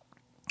 sir.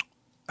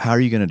 How are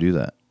you going to do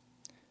that?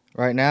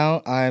 Right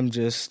now,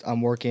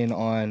 I'm working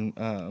on.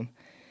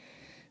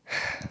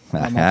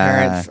 My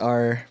parents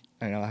are.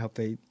 I hope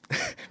they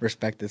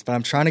respect this, but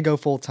I'm trying to go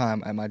full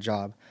time at my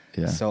job,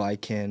 so I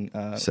can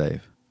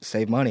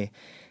save money,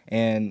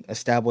 and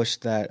establish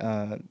that.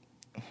 I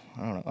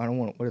don't know. I don't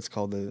want what it's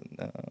called,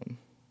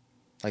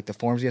 like the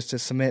forms you have to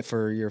submit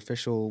for your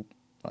official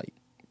like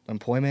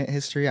employment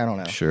history. I don't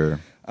know.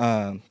 Sure.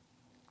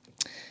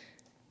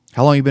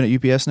 How long you been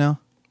at UPS now?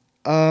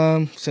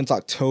 Since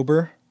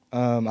October.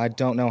 I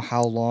don't know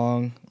how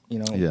long, you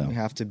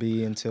have to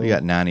be until. We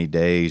got 90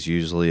 days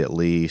usually at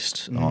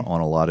least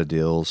on a lot of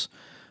deals.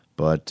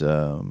 But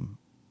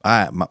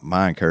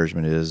my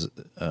encouragement is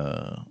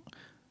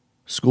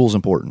school's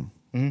important.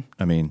 Mm-hmm.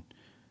 I mean,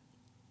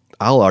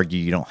 I'll argue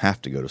you don't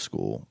have to go to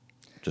school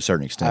to a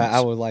certain extent. I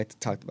would like to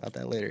talk about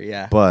that later,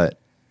 yeah. But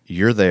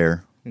you're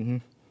there. Mm-hmm.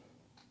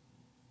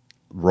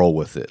 Roll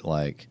with it.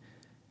 Like,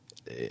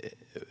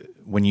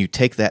 when you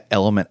take that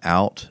element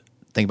out,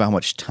 think about how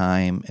much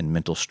time and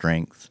mental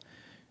strength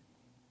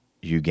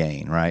you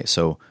gain, right?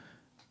 So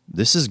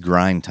this is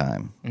grind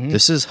time. Mm-hmm.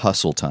 This is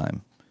hustle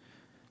time.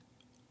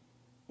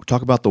 We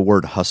talk about the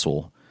word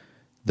hustle.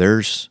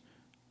 There's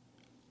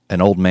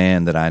an old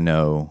man that I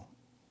know.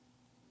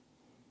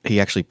 He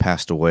actually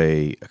passed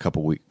away about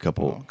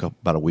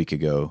a week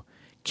ago.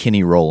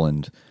 Kenny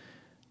Rowland.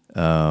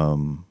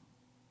 Awesome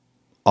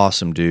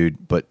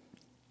dude, but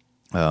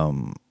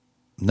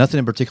nothing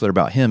in particular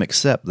about him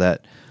except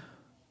that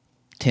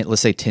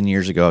let's say 10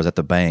 years ago I was at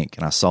the bank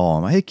and I saw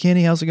him. Hey,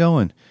 Kenny, how's it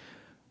going?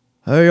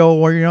 Hey,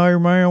 where you are,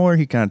 man? Where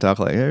he kind of talked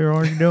like, hey, what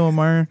are you doing,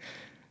 man?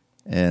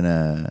 And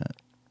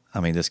I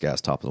mean, this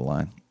guy's top of the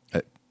line,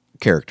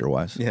 character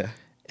wise. Yeah.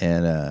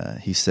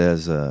 And he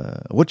says,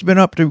 "What you been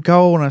up to,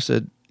 Cole?" And I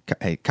said,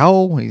 "Hey,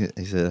 Cole," he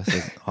said,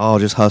 "Oh,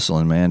 just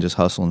hustling, man, just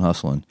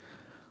hustling."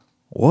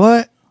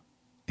 What?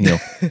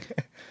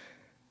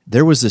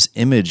 There was this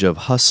image of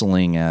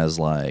hustling as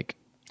like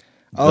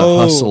the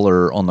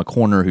hustler on the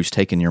corner who's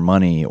taking your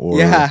money, or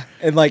Yeah,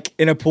 and like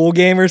in a pool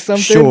game or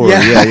something. sure,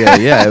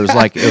 yeah. It was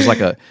like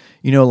a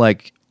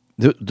like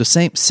the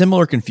same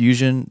similar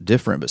confusion,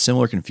 different but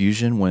similar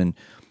confusion when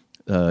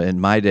in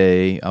my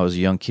day I was a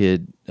young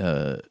kid.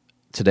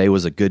 Today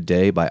Was a Good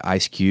Day by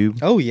Ice Cube.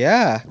 Oh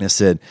yeah. And it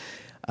said,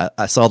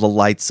 I saw the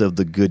lights of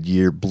the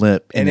Goodyear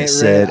blimp, and it read,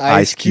 said,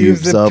 Ice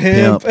Cube's a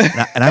pimp.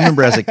 And I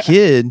remember as a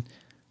kid,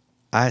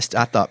 I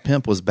thought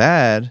pimp was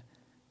bad,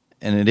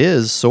 and it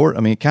is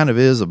it kind of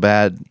is a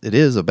bad thing.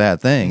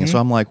 Mm-hmm. And so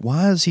I'm like,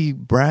 why is he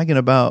bragging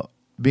about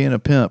being a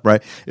pimp,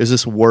 right? Is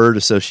this word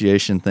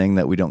association thing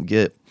that we don't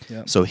get?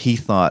 Yep. So he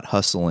thought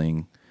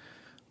hustling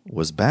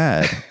was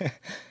bad.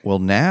 Well,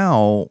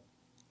 now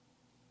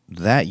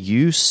that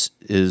use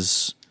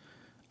is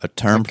a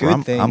term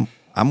for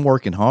I'm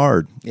working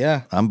hard.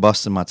 Yeah. I'm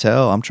busting my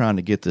tail. I'm trying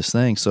to get this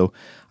thing. So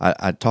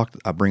I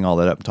bring all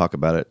that up and talk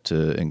about it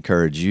to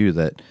encourage you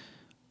that,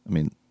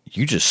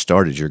 you just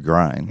started your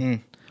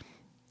grind.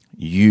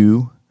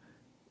 Your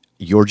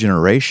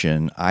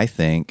generation, I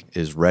think,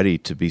 is ready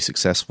to be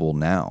successful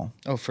now.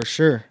 Oh, for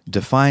sure.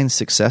 Define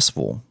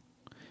successful.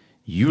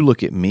 You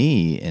look at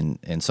me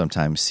and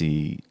sometimes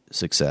see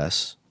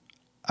success.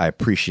 I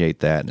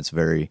appreciate that, and it's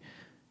very...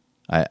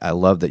 I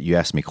love that you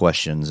ask me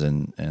questions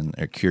and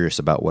are curious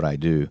about what I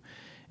do.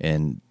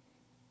 And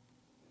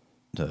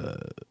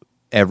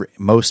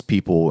most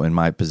people in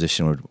my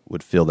position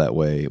would feel that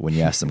way when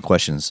you ask them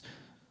questions.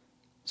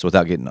 So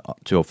without getting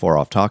too far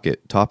off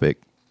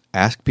topic,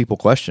 ask people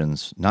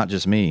questions, not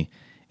just me,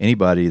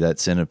 anybody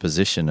that's in a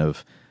position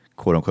of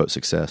quote unquote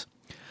success.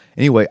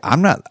 Anyway,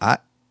 I'm not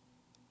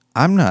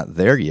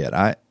there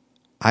yet.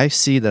 I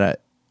see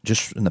that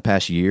just in the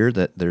past year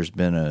that there's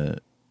been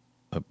an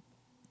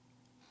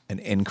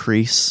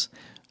increase.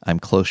 I'm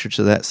closer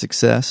to that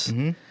success.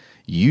 Mm-hmm.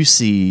 You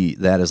see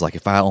that as like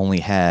if I only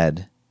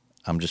had,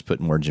 I'm just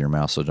putting words in your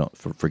mouth, so don't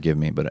forgive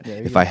me. But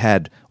if I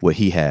had what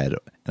he had,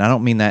 and I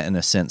don't mean that in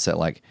a sense that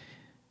like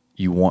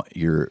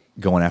you're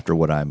going after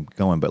what I'm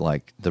going, but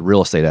like the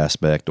real estate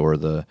aspect or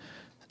the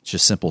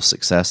just simple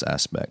success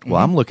aspect. Mm-hmm.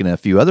 Well, I'm looking at a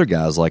few other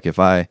guys. Like and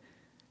what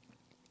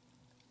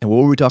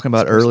were we talking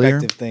about earlier?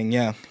 Perspective thing,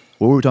 yeah.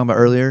 What were we talking about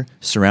earlier?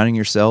 Surrounding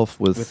yourself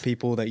with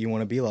people that you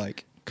want to be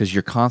like. Because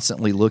you're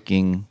constantly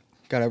looking.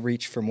 Got to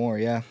reach for more,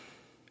 yeah.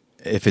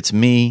 If it's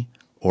me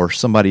or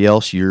somebody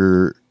else,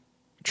 you're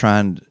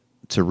trying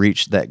to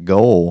reach that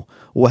goal.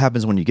 What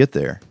happens when you get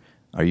there?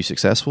 Are you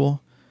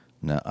successful?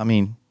 No, I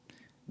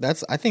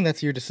think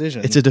that's your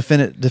decision. It's a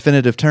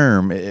definitive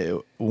term.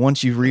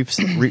 Once you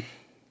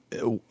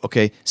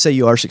okay, say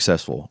you are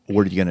successful,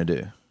 what are you going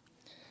to do?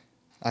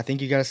 I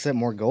think you got to set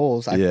more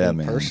goals. I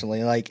think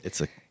personally, like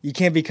you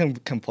can't become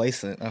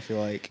complacent. I feel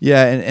like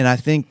and I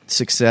think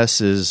success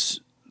is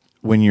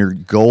when your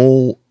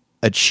goal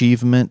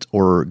achievement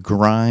or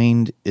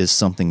grind is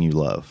something you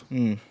love,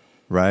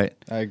 right?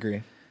 I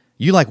agree.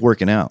 You like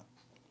working out.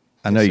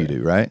 I know you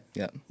do, right?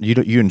 Yeah.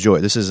 You enjoy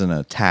it. This isn't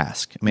a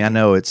task. I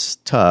know it's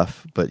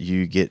tough, but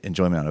you get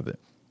enjoyment out of it.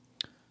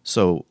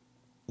 So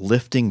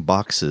lifting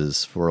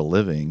boxes for a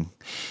living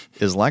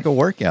is like a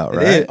workout,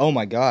 right? Oh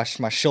my gosh,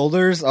 my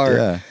shoulders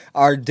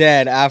are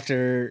dead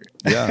after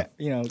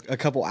a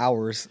couple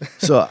hours.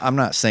 So I'm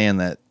not saying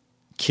that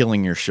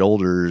killing your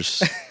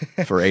shoulders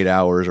for 8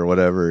 hours or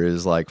whatever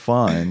is like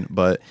fun,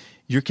 but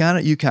you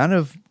kind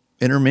of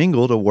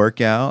intermingle to work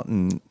out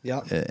and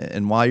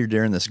while you're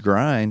during this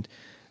grind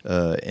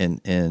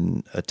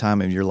in a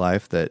time of your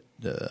life that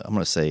I'm going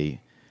to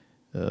say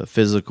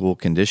physical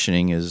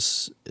conditioning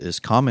is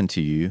common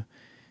to you.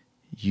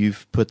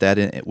 You've put that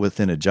in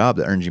within a job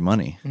that earns you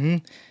money. Mm-hmm.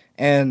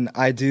 And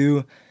I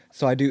do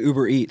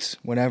Uber Eats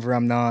whenever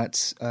I'm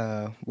not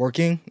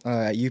working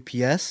at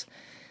UPS.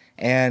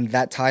 And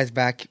that ties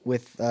back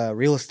with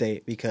real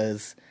estate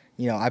because,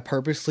 I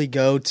purposely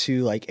go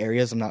to like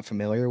areas I'm not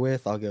familiar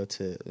with. I'll go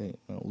to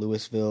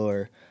Louisville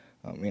or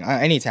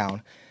any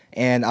town.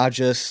 And I'll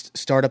just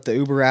start up the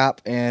Uber app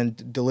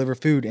and deliver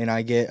food. And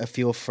I get a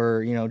feel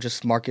for,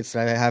 just markets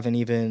that I haven't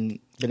even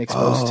been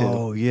exposed to.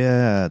 Oh,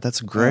 yeah.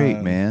 That's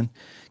great, man.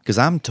 Because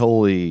I'm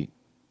totally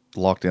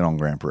locked in on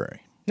Grand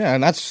Prairie. Yeah,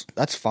 and that's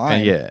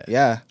fine. And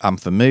yeah. I'm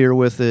familiar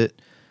with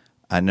it.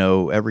 I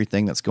know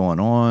everything that's going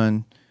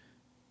on.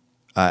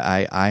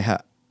 I'm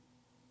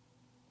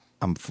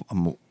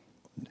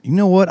you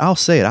know what? I'll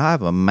say it. I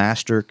have a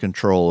master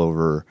control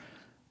over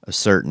a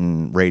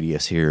certain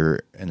radius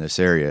here in this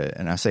area.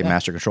 And I say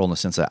master control in the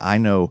sense that I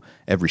know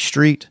every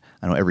street.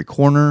 I know every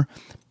corner.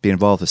 Being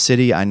involved with the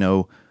city, I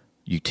know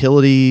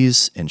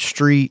utilities and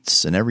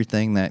streets and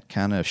everything that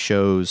kind of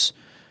shows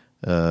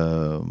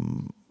where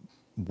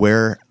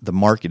the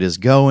market is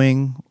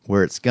going,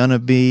 where it's going to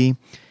be,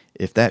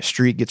 if that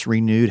street gets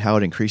renewed, how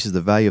it increases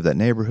the value of that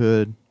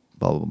neighborhood,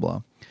 blah, blah,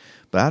 blah.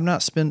 But I've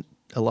not spent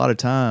a lot of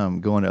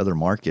time going to other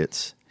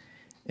markets.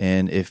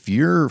 And if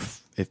you're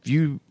if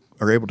you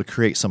are able to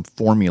create some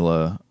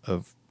formula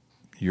of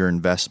your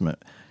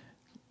investment,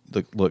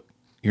 look,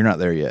 you're not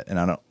there yet, and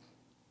I don't.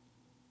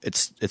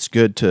 It's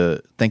good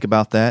to think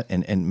about that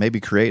and maybe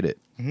create it,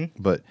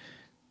 but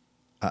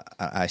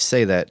I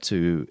say that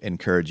to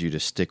encourage you to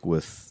stick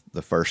with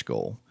the first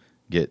goal,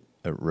 get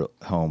a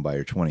home by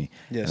your 20.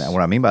 Yes. And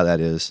what I mean by that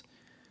is,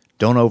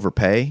 don't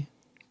overpay,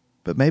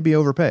 but maybe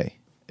overpay.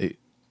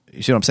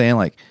 You see what I'm saying?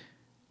 Like,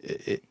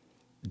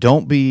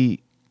 don't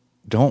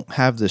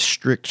have this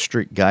strict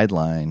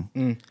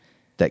guideline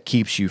that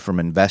keeps you from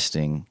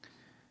investing,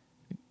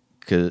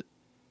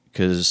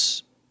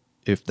 because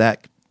if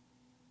that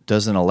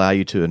doesn't allow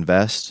you to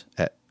invest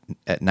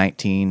at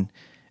 19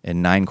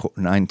 and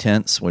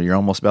 9/10 when you're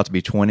almost about to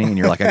be 20 and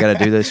you're like, I got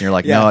to do this, and you're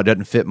like, no, it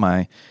doesn't fit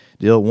my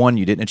deal. One,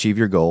 you didn't achieve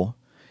your goal,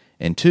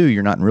 and two,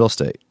 you're not in real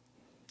estate.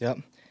 Yep.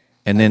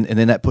 And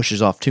then that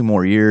pushes off 2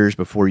 more years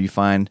before you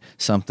find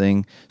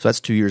something. So that's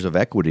 2 years of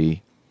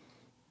equity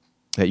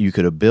that you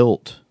could have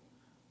built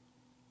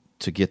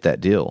to get that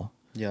deal.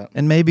 Yeah.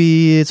 And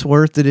maybe it's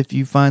worth it if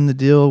you find the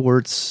deal where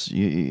it's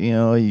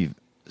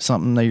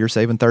something that you're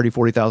saving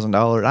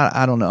 $30,000-$40,000.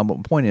 I don't know.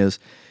 But the point is,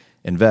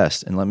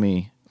 invest. And let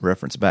me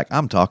reference back.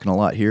 I'm talking a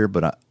lot here,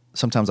 but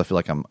sometimes I feel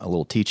like I'm a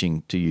little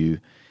teaching to you.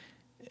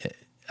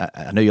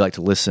 I know you like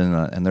to listen,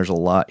 and there's a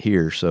lot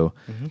here. So,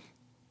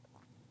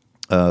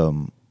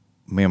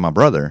 me and my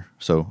brother.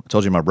 So I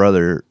told you my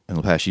brother in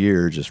the past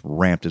year just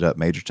ramped it up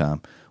major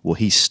time. Well,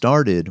 he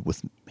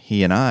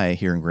and I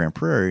here in Grand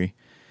Prairie,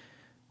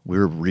 we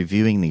were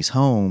reviewing these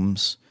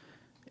homes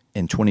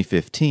in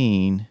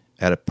 2015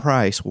 at a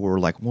price where we're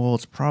like, well,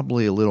 it's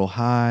probably a little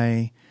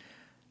high.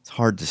 It's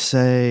hard to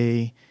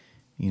say.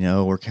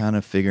 We're kind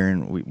of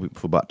figuring we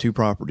bought 2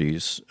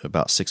 properties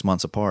about 6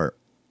 months apart.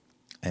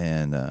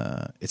 And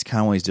it's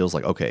kind of one of these deals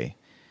like, okay,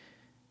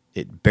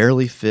 it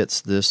barely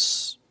fits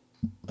this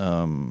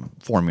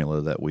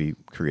formula that we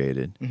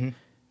created.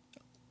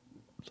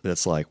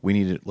 It's like,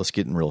 let's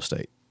get in real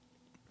estate.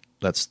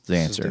 That's the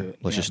answer.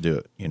 Let's just do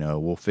it.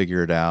 We'll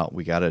figure it out.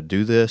 We got to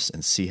do this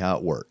and see how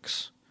it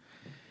works.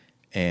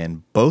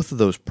 And both of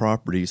those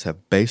properties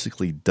have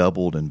basically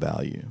doubled in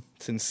value.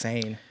 It's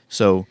insane.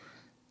 So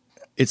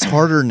it's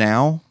harder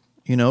now,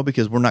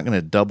 because we're not going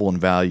to double in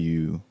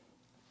value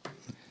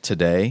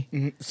today.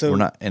 So we're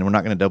not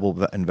going to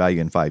double in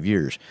value in 5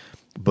 years.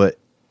 But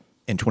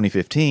in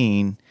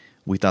 2015,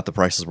 we thought the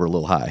prices were a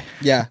little high.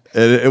 Yeah.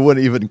 It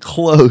wasn't even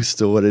close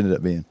to what it ended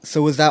up being.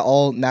 So was that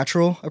all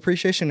natural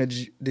appreciation? Or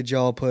did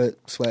y'all put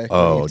sweat?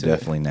 Oh, into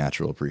definitely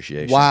natural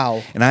appreciation.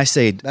 Wow. And I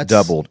say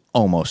doubled,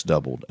 almost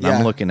doubled. And Yeah.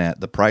 I'm looking at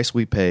the price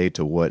we paid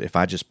to what, if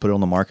I just put it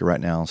on the market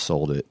right now and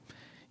sold it,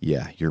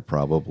 yeah, you're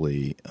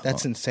probably...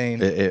 That's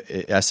insane.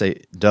 I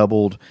say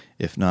doubled,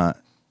 if not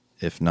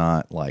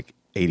like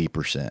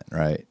 80%,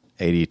 right?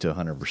 80 to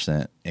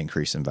 100%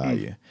 increase in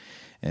value.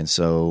 And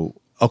so...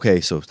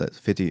 Okay, so if that's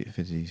 50,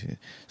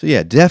 so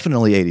yeah,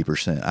 definitely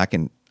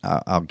 80%.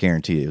 I'll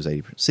guarantee it was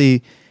 80%.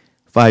 See,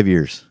 5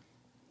 years,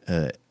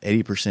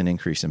 80%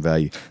 increase in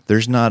value.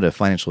 There's not a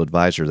financial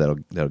advisor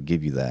that'll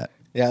give you that.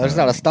 Yeah, there's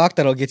not a stock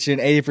that'll get you an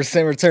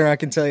 80% return. I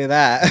can tell you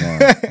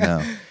that.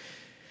 No.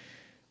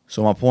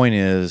 So my point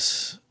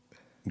is,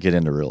 get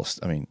into real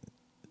estate. I mean,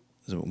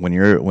 when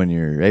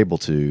you're able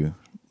to,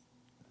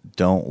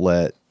 don't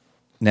let.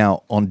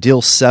 Now on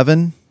deal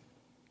 7.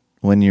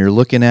 When you're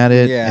looking at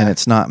it and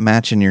it's not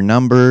matching your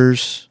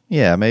numbers,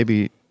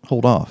 maybe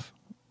hold off.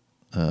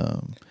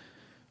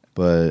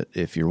 But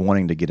if you're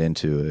wanting to get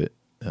into it,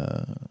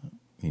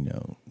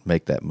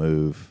 make that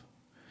move.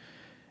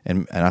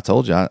 And I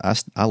told you,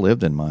 I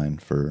lived in mine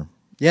for...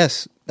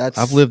 Yes,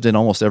 I've lived in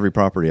almost every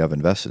property I've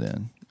invested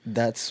in.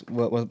 That's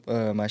what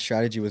my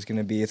strategy was going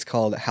to be. It's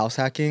called house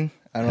hacking.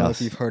 I don't know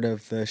if you've heard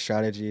of the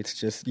strategy. It's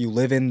just you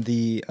live in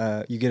you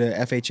get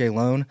a FHA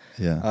loan,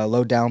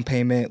 low down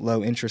payment,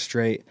 low interest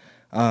rate,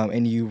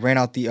 and you rent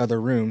out the other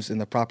rooms in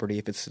the property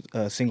if it's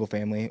a single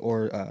family,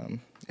 or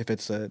if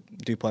it's a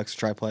duplex,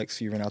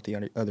 triplex, you rent out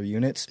the other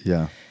units.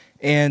 Yeah.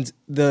 And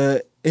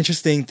the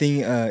interesting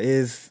thing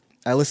is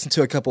I listened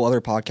to a couple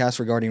other podcasts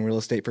regarding real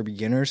estate for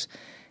beginners,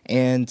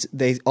 and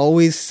they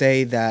always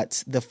say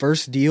that the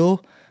first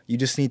deal, you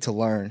just need to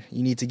learn.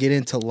 You need to get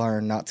in to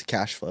learn, not to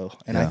cash flow.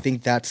 And I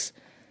think that's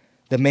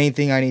the main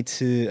thing I need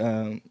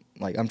to,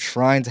 I'm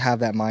trying to have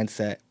that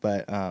mindset,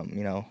 but,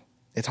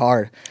 it's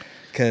hard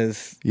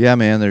because... Yeah,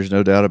 man, there's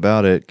no doubt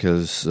about it,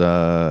 because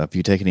have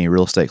you taken any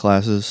real estate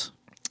classes?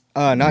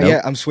 Not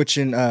yet. I'm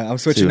switching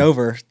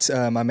over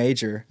to my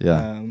major.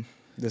 Yeah.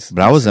 But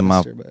I was in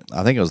I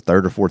think it was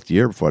 3rd or 4th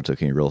year before I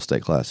took any real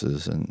estate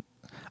classes, and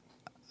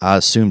I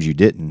assumed you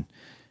didn't.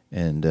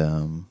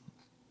 And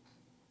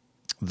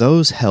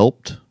those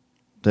helped.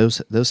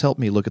 Those helped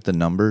me look at the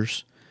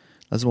numbers.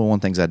 That's one of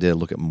the things I did,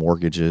 look at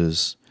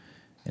mortgages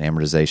and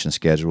amortization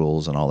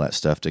schedules and all that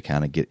stuff to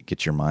kind of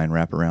get your mind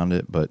wrap around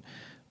it. But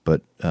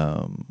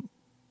I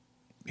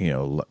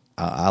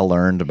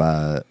learned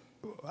by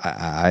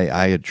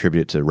I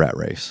attribute it to rat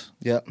race.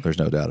 Yep. There's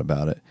no doubt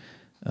about it.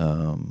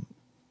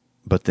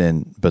 But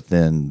then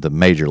the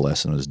major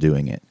lesson was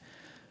doing it.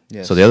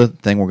 Yes. So the other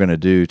thing we're going to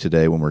do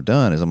today when we're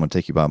done is I'm going to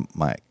take you by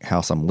my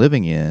house I'm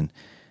living in.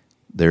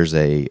 There's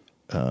a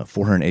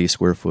 480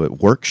 square foot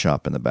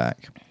workshop in the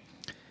back,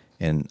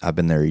 and I've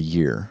been there a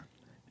year,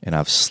 and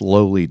I've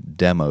slowly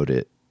demoed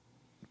it,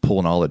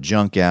 pulling all the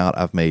junk out.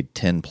 I've made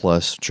 10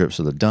 plus trips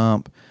to the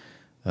dump,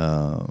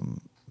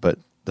 but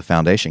the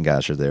foundation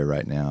guys are there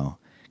right now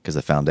because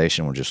the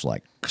foundation were just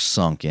like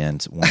sunk in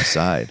to one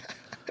side.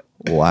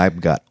 Well, I've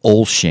got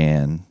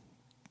Olshan,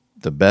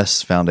 the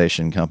best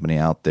foundation company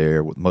out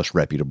there, most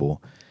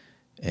reputable,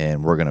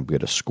 and we're going to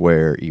get a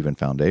square, even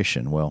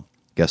foundation. Well,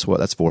 guess what?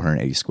 That's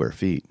 480 square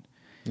feet.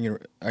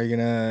 Are you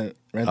gonna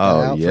rent that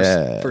Oh, out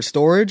yeah. for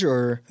storage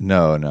or?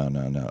 No.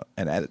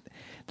 And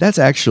that's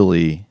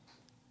actually,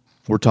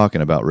 we're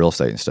talking about real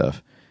estate and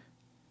stuff.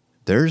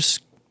 There's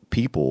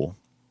people,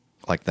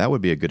 like that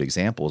would be a good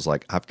example, is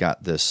like I've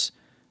got this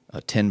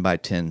 10 by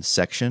 10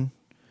 section.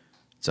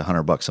 It's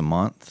 $100 a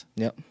month.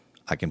 Yep.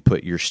 I can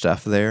put your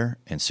stuff there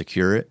and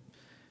secure it,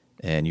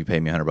 and you pay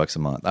me $100 a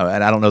month.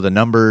 And I don't know the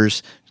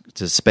numbers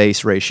to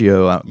space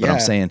ratio, but Yeah. I'm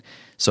saying,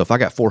 so if I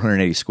got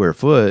 480 square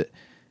foot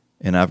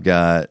and I've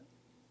got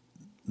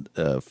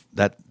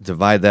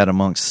divide that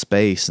amongst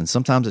space, and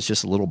sometimes it's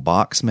just a little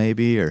box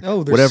maybe or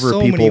Oh, there's whatever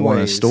so people many want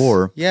to ways.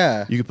 store.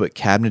 Yeah. You could put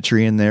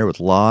cabinetry in there with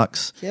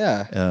locks.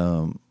 Yeah.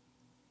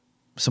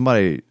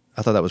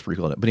 I thought that was pretty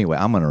cool. But anyway,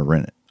 I'm going to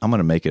rent it. I'm going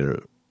to make it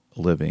a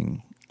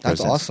living That's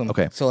residence. awesome.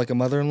 Okay. So like a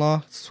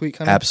mother-in-law suite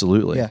kind of?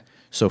 Absolutely. Yeah.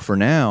 So for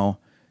now,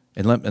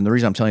 and the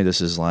reason I'm telling you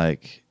this is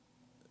like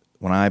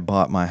when I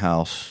bought my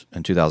house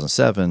in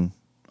 2007,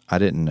 I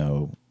didn't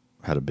know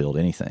how to build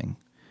anything.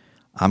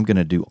 I'm going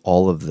to do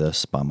all of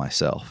this by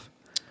myself.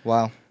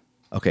 Wow.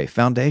 Okay,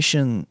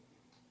 foundation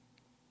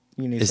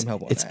You need is some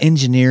help on it's that.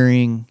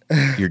 engineering.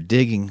 You're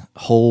digging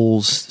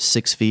holes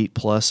 6 feet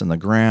plus in the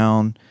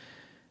ground.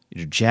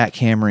 You're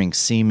jackhammering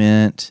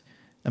cement.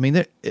 I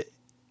mean,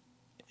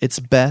 it's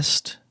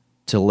best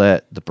to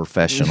let the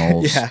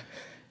professionals. Yeah.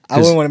 I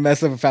wouldn't want to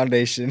mess up a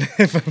foundation.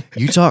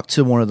 You talk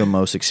to one of the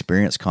most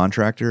experienced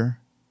contractor,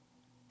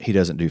 he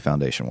doesn't do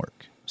foundation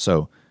work.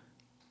 So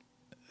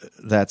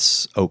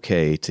that's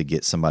okay to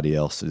get somebody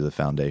else to do the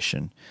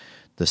foundation.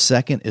 The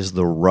second is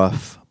the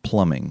rough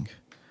plumbing.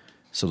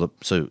 So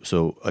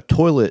a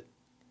toilet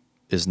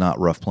is not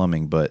rough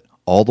plumbing, but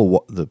all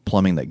the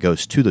plumbing that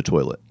goes to the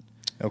toilet.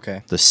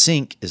 Okay. The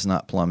sink is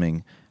not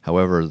plumbing.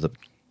 However, the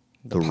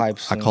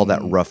pipes I call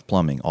that and- rough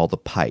plumbing. All the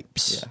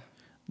pipes Yeah.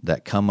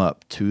 that come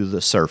up to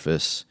the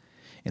surface,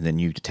 and then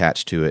you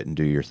attach to it and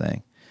do your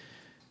thing.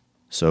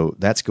 So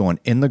that's going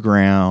in the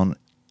ground,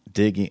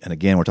 digging, and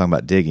again, we're talking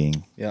about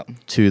digging Yep.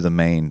 to the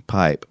main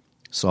pipe.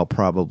 So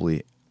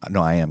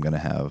I am going to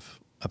have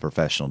a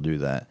professional do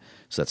that.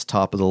 So that's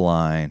top of the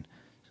line,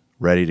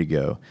 ready to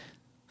go.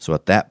 So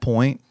at that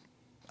point,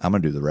 I'm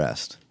going to do the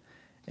rest.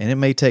 And it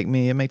may take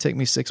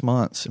me 6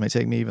 months. It may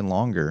take me even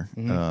longer.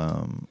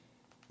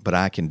 But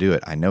I can do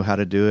it. I know how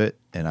to do it,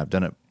 and I've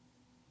done it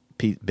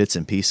bits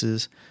and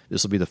pieces.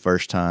 This will be the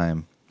first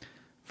time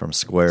from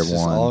square It's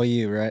just one. all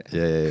you, right?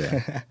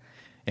 Yeah.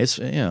 It's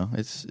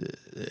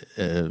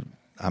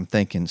I'm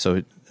thinking,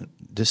 so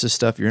this is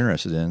stuff you're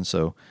interested in.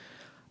 So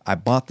I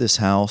bought this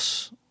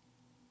house,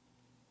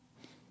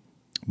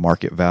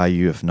 market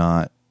value, if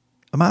not,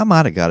 I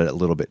might have got it a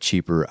little bit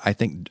cheaper. I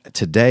think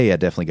today I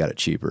definitely got it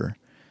cheaper.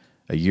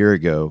 A year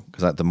ago,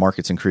 because the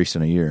market's increased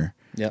in a year,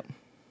 Yep.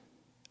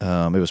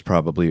 it was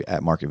probably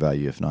at market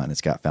value, if not, and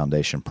it's got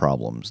foundation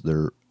problems.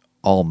 They're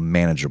all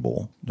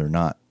manageable. They're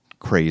not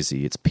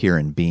crazy. It's pier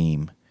and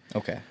beam.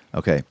 Okay.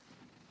 Okay.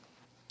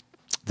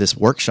 This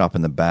workshop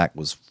in the back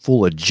was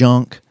full of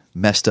junk,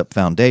 messed up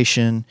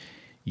foundation.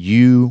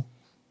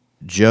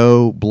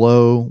 Joe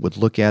Blow, would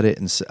look at it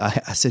and say,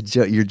 I said,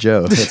 Joe, you're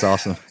Joe. That's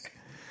awesome.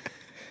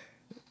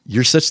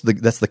 You're that's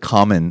the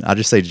common, I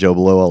just say Joe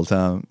Blow all the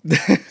time.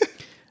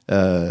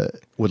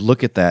 Would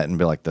look at that and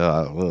be like, they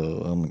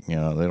don't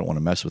want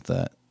to mess with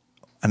that.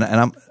 And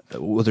I'm,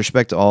 with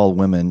respect to all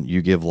women,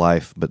 you give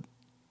life, but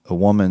a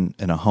woman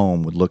in a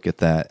home would look at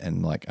that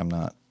and like, I'm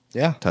not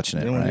Yeah. touching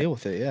it, You don't want right? to deal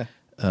with it, yeah.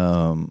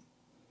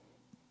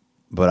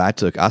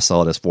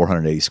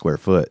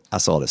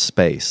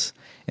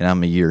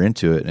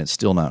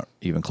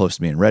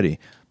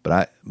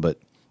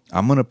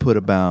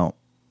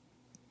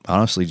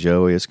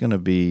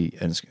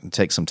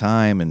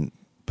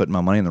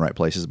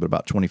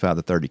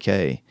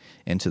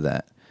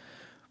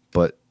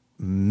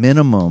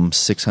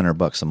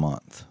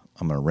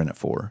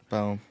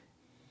 Boom.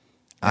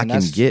 I And can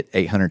that's- get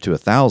 800 to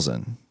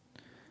 1,000.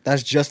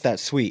 That's just that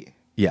suite,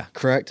 Yeah.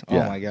 correct?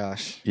 Yeah. Oh my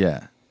gosh.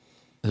 Yeah.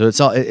 So it's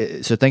all.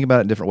 So think about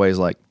it in different ways.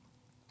 Like,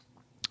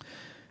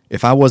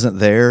 if I wasn't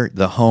there,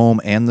 the home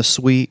and the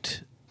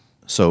suite.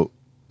 So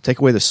take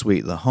away the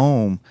suite, the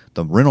home,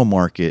 the rental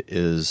market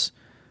is.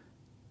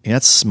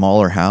 That's a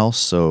smaller house,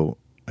 so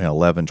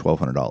 $1,100,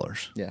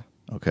 $1,200. Yeah.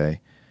 Okay.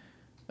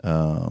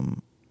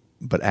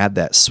 But add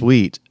that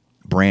suite,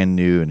 brand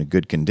new and in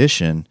good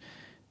condition.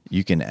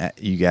 You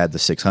add the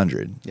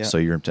 600. Yeah. So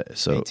you're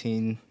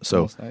 18, so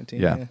almost 19.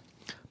 yeah.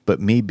 But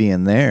me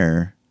being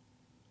there,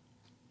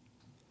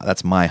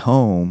 that's my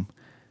home.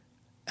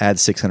 Add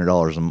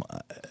 $600 a month.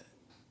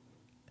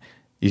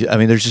 I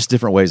mean, there's just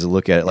different ways to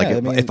look at it. Like, Yeah,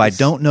 I mean, if I it's-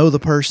 don't know the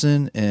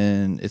person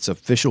and it's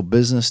official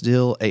business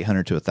deal,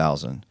 $800 to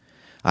 $1,000.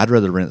 I'd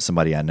rather rent it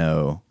somebody I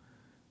know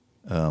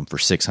for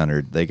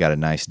 $600. They got a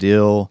nice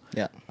deal.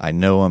 Yeah. I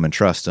know them and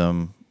trust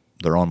them.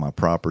 They're on my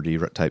property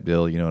type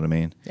deal. You know what I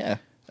mean? Yeah.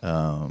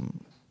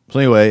 So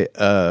anyway,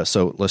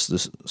 so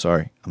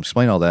sorry, I'm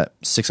explaining all that.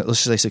 Let's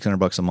just say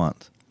 $600 a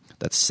month.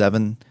 That's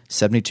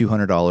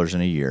 $7,200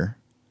 in a year,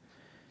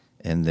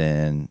 and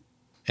then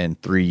in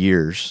 3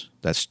 years,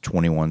 that's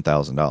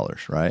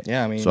 $21,000, right?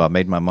 Yeah, I mean- so I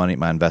made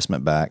my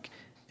investment back,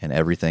 and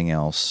everything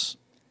else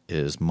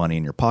is money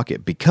in your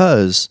pocket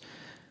because.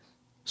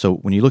 So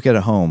when you look at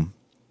a home,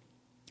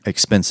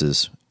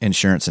 expenses,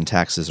 insurance, and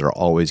taxes are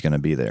always going to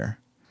be there.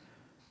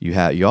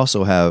 You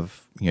also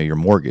have your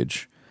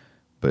mortgage,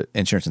 but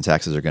insurance and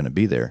taxes are going to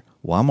be there.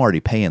 Well, I'm already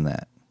paying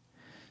that.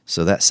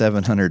 So that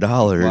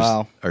 $700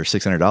 Wow. or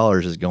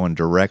 $600 is going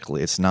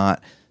directly. It's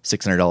not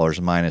 $600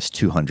 minus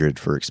 $200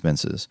 for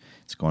expenses.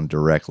 It's going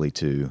directly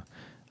to,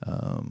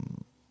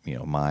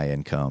 my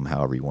income,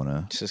 however you want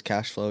to. It's just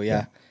cash flow.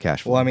 Yeah.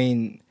 Cash flow. Well, I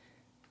mean,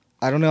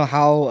 I don't know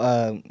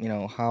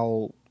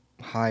how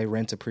high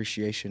rent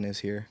appreciation is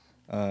here,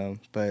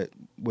 but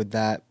would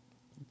that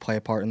play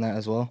a part in that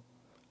as well?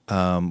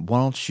 Why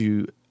don't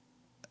you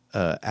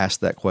ask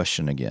that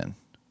question again?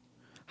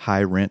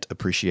 High rent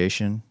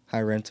appreciation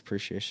High rent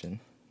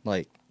appreciation,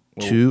 like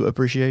to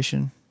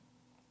appreciation?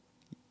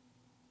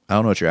 I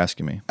don't know what you're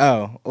asking me.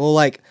 Oh, well,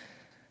 like,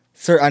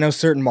 I know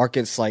certain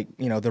markets, like,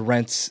 the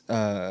rents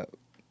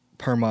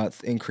per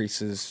month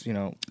increases,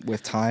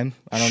 with time.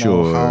 I don't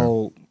know Sure.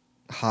 how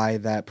high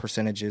that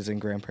percentage is in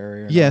Grand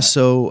Prairie. Or Yeah, not.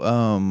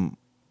 so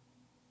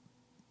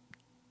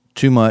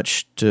too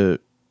much to,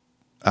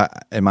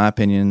 in my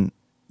opinion,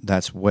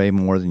 that's way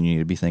more than you need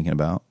to be thinking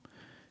about.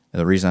 And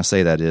the reason I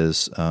say that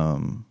is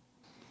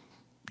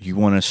you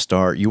want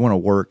to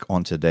work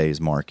on today's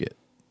market.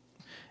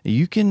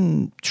 You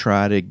can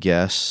try to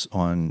guess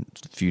on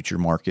future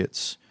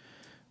markets,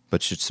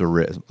 but it's a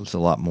risk. It's a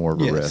lot more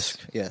of a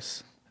risk.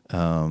 Yes.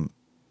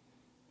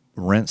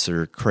 Rents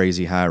are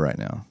crazy high right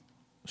now,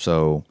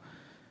 so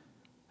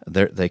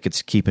they could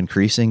keep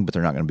increasing, but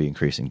they're not going to be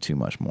increasing too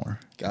much more.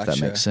 If that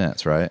Gotcha. makes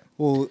sense, right?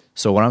 Well,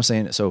 So what I'm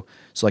saying, so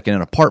like in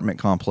an apartment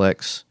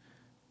complex,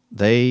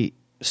 they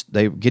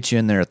get you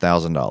in there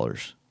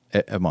 $1,000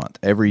 a month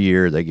every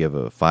year. They give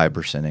a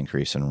 5%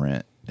 increase in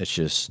rent. It's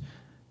just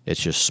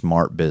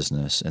smart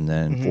business. And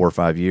then 4 or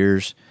 5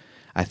 years,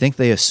 I think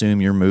they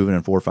assume you're moving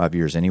in 4 or 5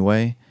 years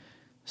anyway.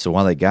 So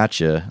while they got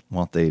you, why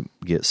don't they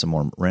get some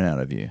more rent out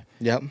of you?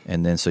 Yep.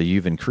 And then so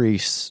you've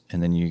increased,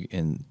 and then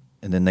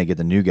and then they get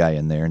the new guy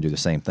in there and do the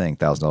same thing,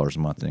 $1,000 a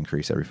month and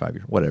increase every 5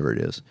 years, whatever it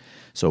is.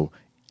 So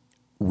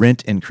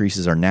rent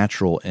increases are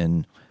natural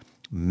in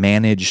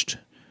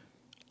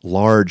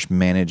large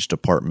managed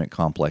apartment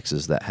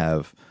complexes that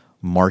have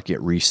market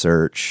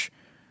research,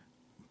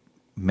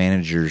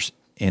 managers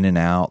in and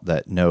out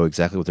that know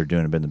exactly what they're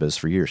doing and been in the business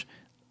for years.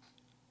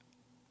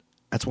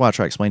 That's why I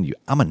try to explain to you.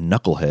 I'm a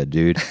knucklehead,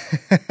 dude.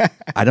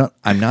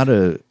 I'm not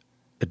a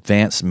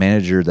advanced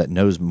manager that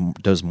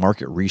does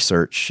market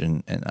research,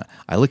 and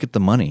I look at the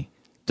money.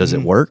 Does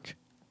it work?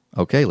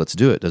 Okay, let's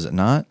do it. Does it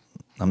not?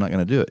 I'm not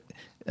going to do it.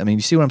 I mean,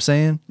 you see what I'm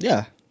saying?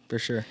 Yeah, for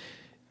sure.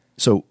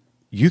 So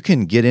you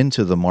can get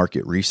into the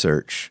market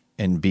research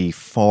and be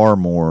far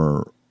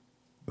more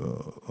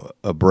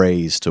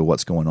abrased to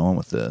what's going on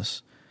with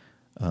this.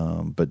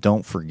 But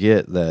don't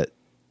forget that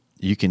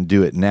you can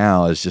do it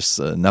now as just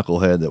a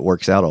knucklehead that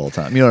works out all the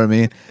time. You know what I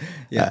mean?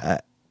 Yeah.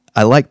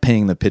 I like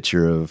painting the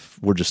picture of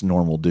we're just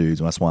normal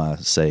dudes. And that's why I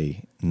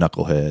say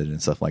knucklehead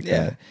and stuff like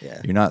that. Yeah.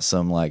 You're not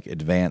some like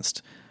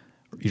advanced.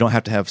 You don't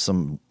have to have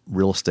some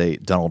real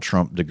estate Donald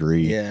Trump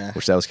degree. Yeah.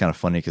 Which that was kind of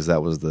funny because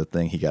that was the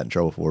thing he got in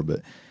trouble for.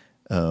 But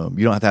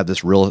you don't have to have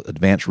this real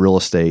advanced real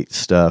estate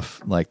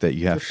stuff like that.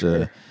 You have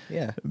to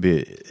Yeah.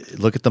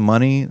 look at the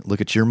money.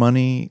 Look at your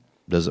money.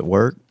 Does it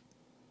work?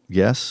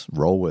 Yes.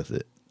 Roll with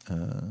it.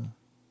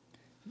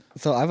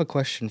 So I have a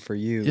question for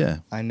you. Yeah.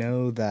 I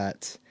know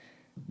that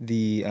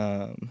the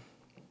I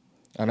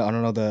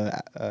don't know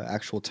the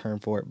actual term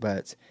for it,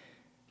 but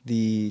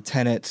the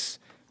tenants,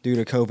 due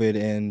to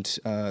COVID and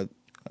a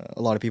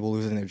lot of people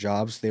losing their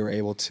jobs, they were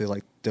able to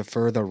like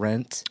defer the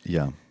rent.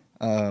 Yeah.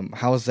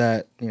 How's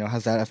that?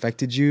 Has that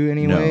affected you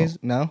anyways?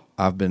 No.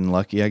 I've been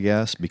lucky, I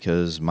guess,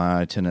 because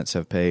my tenants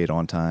have paid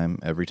on time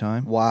every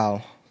time.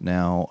 Wow.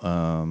 Now,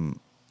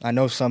 I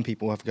know some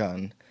people have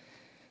gotten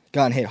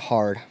hit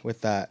hard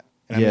with that.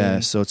 And I yeah,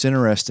 mean, so it's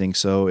interesting.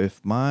 So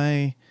if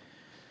I've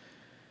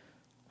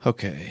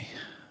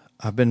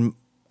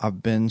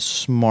been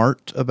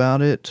smart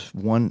about it.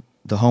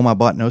 The home I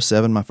bought in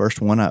 2007, my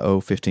first one, I owe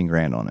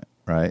 $15,000 on it,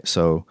 right?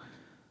 So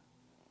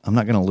I'm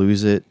not going to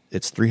lose it.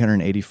 It's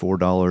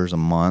 $384 a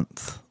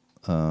month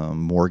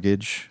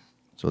mortgage.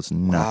 So it's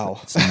nothing.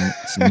 Wow.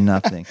 It's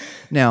nothing.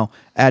 Now,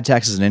 add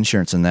taxes and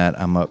insurance in that,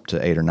 I'm up to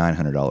 $800 or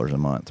 $900 a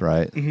month,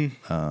 right?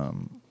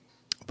 Mm-hmm.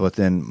 But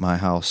then my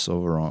house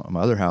my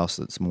other house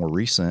that's more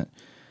recent,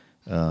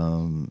 It's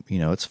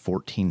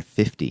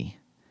 $1,450.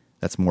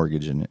 That's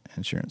mortgage and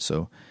insurance.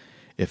 So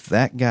if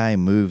that guy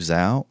moves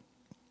out,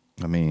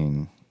 I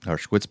mean, or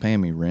quits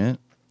paying me rent,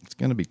 it's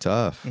going to be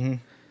tough. Mm-hmm.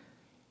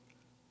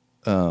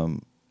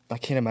 I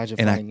can't imagine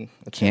And finding I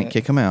a can't tenant.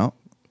 kick him out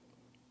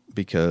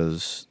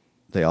because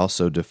they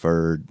also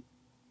deferred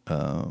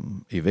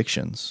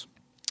evictions.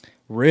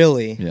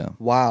 Really? Yeah.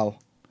 Wow.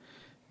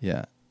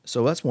 Yeah.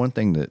 So that's one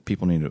thing that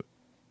people need to.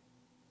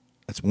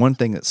 That's one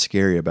thing that's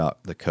scary about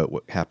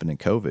what happened in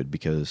COVID,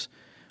 because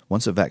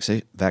once the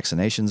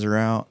vaccinations are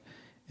out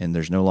and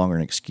there's no longer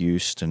an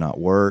excuse to not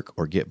work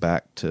or get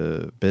back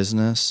to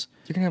business.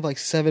 You're going to have like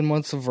 7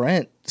 months of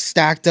rent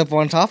stacked up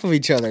on top of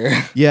each other.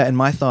 Yeah. And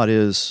my thought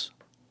is,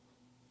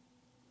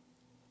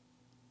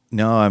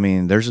 no, I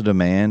mean, there's a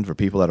demand for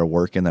people that are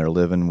working, that are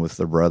living with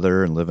their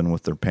brother and living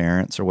with their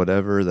parents or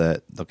whatever,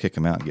 that they'll kick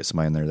them out and get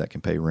somebody in there that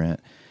can pay rent.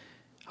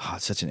 Oh,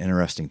 it's such an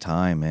interesting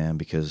time, man,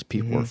 because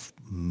people are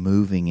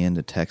moving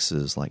into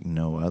Texas like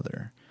no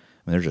other.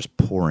 I mean, they're just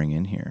pouring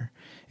in here.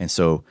 And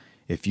so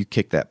if you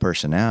kick that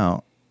person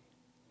out,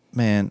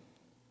 man,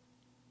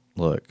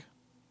 look,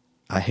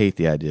 I hate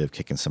the idea of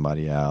kicking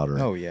somebody out.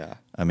 Oh, yeah.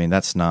 I mean,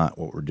 that's not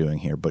what we're doing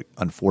here. But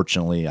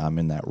unfortunately, I'm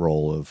in that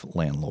role of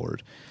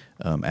landlord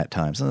at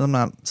times. And I'm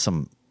not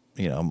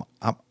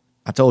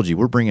I told you,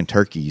 we're bringing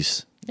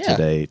turkeys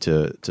today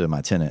to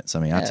my tenants. I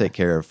mean, I take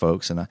care of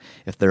folks, and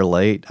if they're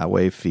late, I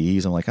waive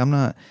fees. I'm like, I'm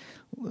not,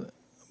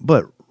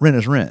 but rent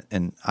is rent,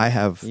 and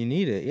You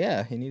need it.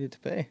 Yeah, you need it to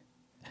pay.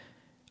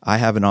 I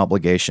have an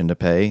obligation to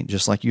pay,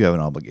 just like you have an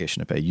obligation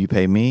to pay. You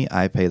pay me,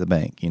 I pay the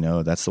bank.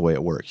 That's the way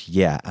it works.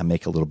 Yeah, I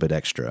make a little bit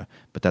extra,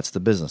 but that's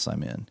the business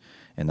I'm in,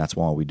 and that's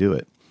why we do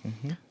it.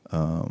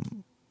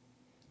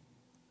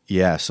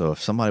 Yeah, so if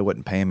somebody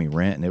wasn't paying me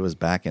rent and it was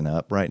backing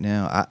up right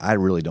now, I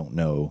really don't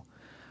know.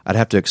 I'd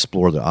have to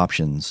explore the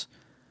options.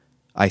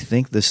 I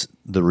think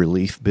the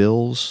relief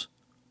bills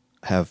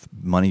have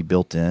money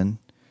built in.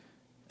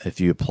 If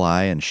you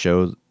apply and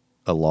show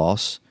a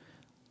loss,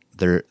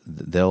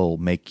 they'll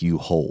make you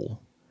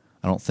whole.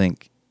 I don't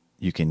think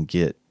you can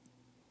get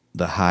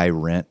the high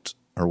rent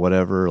or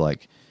whatever.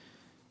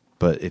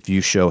 But if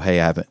you show,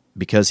 hey,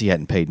 because he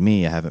hadn't paid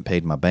me, I haven't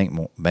paid my bank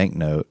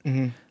note.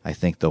 I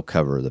think they'll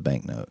cover the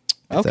bank note.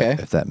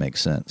 If that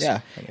makes sense.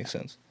 Yeah, that makes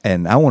sense.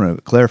 And I want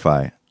to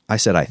clarify. I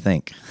said I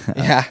think.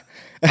 Yeah.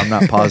 I'm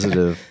not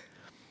positive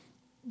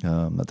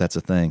that that's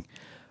a thing.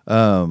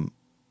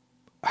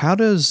 How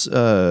does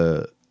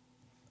you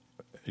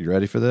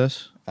ready for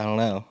this? I don't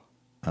know.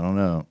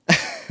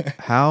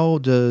 How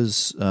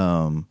does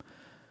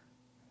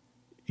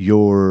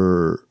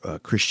your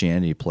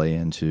Christianity play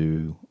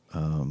into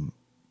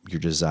your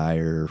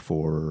desire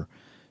for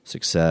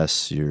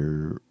success,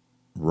 your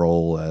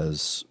role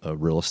as a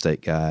real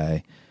estate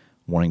guy,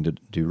 wanting to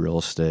do real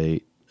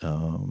estate?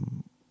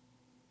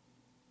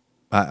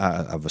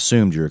 I've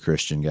assumed you're a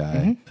Christian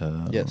guy.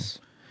 Yes.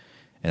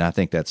 And I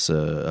think that's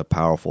a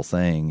powerful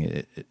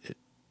thing.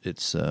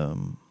 It's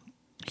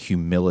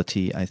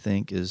humility, I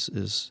think,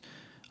 is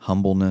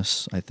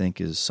humbleness, I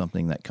think, is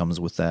something that comes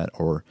with that,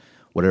 or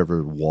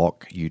whatever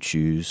walk you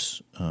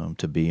choose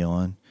to be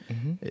on.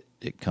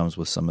 It comes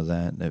with some of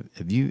that.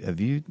 Have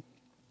you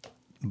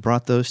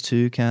brought those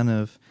two kind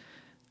of,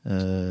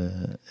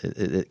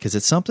 because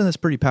it's something that's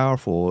pretty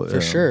powerful.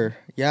 For sure.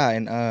 Yeah,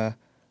 and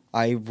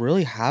I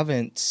really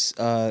haven't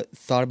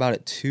thought about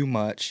it too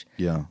much.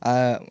 Yeah.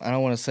 I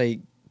don't want to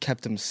say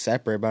kept them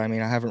separate, but I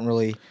mean, I haven't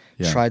really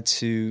tried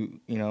to,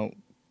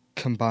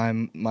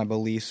 combine my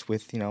beliefs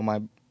with,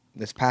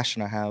 this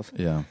passion I have.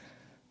 Yeah.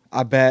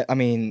 I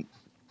mean,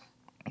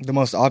 the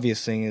most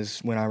obvious thing is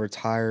when I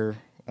retire,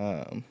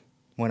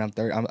 when I'm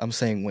 30. I'm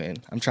saying when.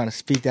 I'm trying to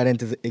speak that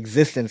into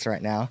existence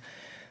right now.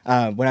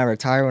 When I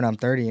retire, when I'm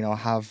 30, I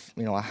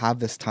have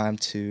this time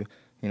to,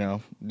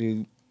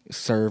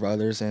 serve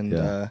others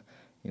and,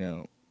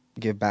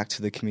 give back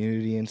to the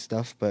community and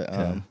stuff.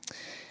 But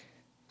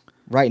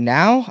right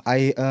now,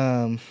 I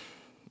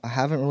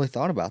haven't really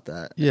thought about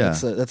that. Yeah.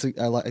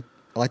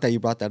 I like that you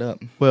brought that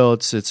up. Well,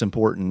 it's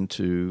important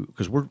to,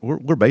 because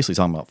we're basically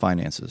talking about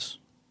finances.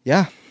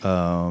 Yeah.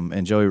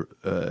 And Joey,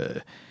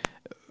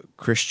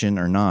 Christian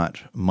or not,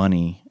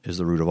 money is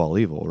the root of all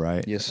evil,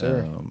 right? Yes,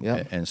 sir.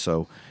 Yep. And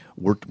so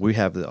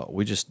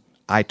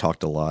I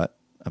talked a lot.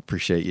 I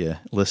appreciate you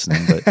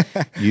listening, but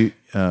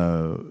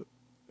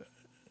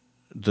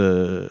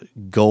the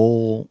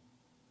goal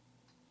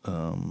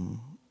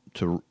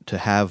to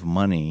have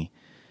money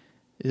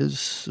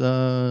is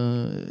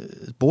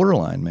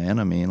borderline, man.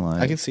 I mean,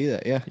 I can see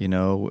that. Yeah.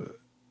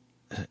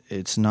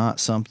 It's not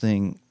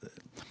something.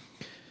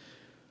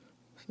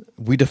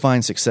 We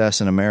define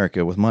success in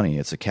America with money.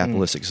 It's a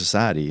capitalistic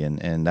society,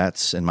 and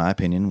that's, in my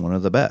opinion, one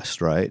of the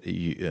best. Right?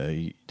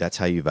 That's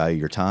how you value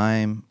your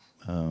time.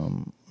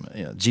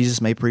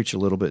 Jesus may preach a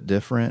little bit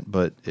different,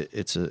 but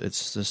it's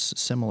a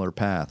similar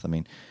path. I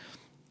mean,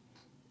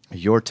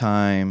 your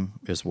time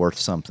is worth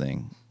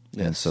something.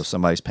 Yes. And so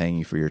somebody's paying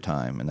you for your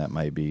time, and that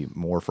might be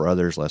more for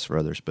others, less for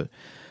others. But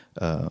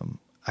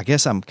I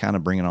guess I'm kind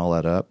of bringing all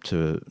that up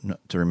to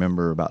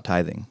remember about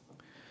tithing.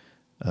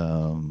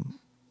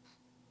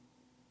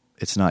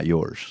 it's not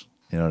yours.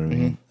 You know what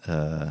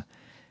I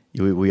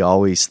mean? We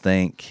always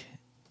think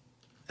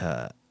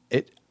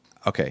it.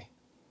 Okay,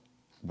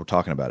 we're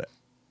talking about it.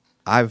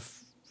 I've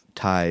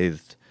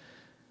tithed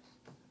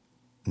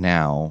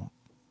now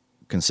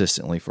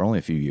consistently for only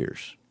a few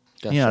years.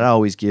 Gotcha. You know, I'd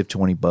always give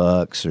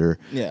 $20 or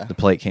Yeah. the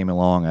plate came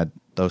along, I'd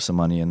throw some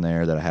money in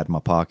there that I had in my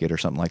pocket or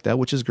something like that,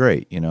 which is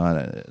great. You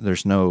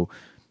know,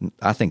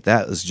 I think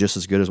that is just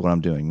as good as what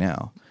I'm doing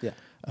now. Yeah.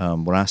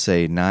 When I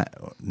say not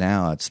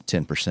now, it's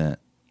 10%.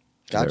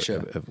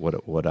 Gotcha. Of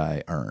what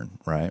I earn,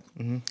 right?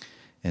 Mm-hmm.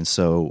 And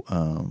so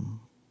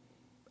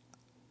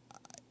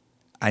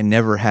I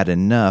never had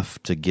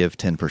enough to give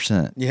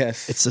 10%.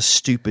 Yes. It's a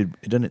stupid.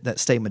 That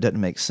statement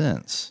doesn't make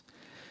sense.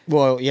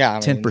 Well, yeah. I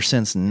mean,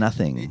 10%'s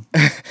nothing,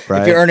 If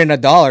right? you're earning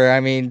 $1, I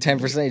mean,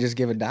 10%, you just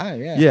give a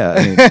dime. Yeah. Yeah,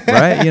 I mean,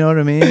 right? You know what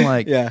I mean?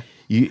 Like, Yeah.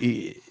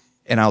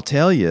 And I'll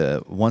tell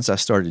you, once I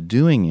started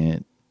doing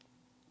it,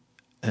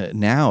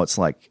 now it's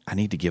like I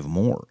need to give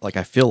more. Like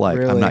I feel like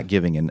I'm Really? not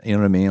giving, you know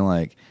what I mean?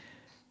 Like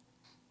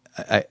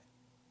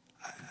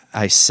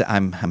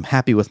I'm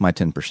happy with my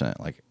 10%.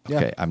 Like,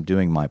 okay, Yeah. I'm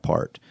doing my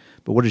part,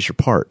 but what is your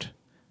part?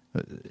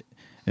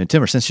 And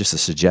 10% is just a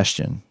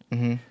suggestion,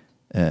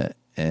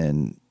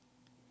 and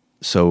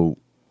so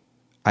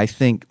I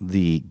think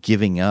the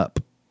giving up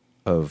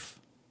of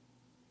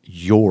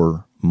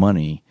your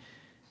money,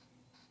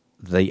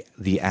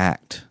 the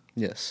act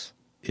Yes.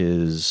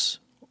 is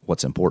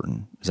what's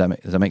important. Does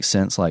that make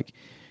sense? Like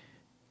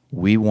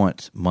we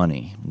want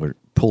money, we're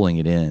pulling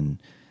it in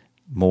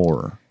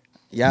more.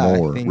 Yeah, I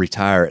more. think-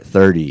 Retire at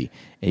 30.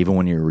 Even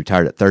when you're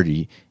retired at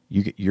 30,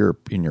 you're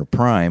in your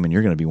prime, and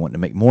you're going to be wanting to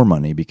make more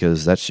money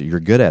because you're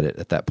good at it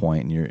at that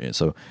point, and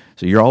so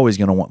you're always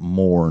going to want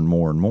more and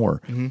more and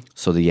more. Mm-hmm.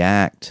 So the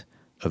act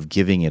of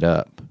giving it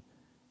up,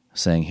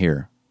 saying,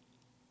 "Here,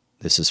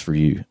 this is for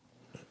you."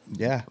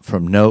 Yeah.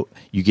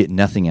 You get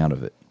nothing out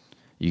of it.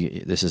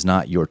 This is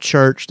not your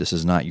church. This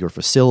is not your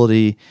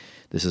facility.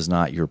 This is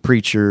not your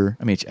preacher.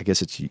 I mean, I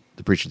guess it's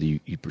the preacher that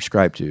you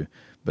prescribe to,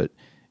 but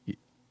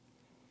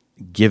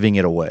giving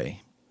it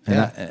away. And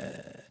Yeah.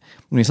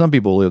 I mean, some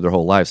people live their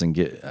whole lives and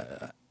get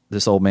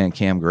this old man,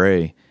 Cam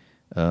Gray,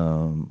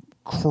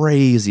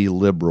 crazy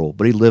liberal,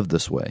 but he lived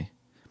this way.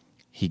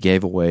 He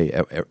gave away,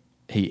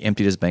 he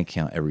emptied his bank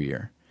account every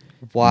year.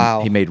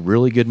 Wow. He made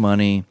really good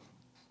money,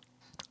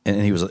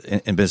 and he was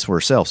in business for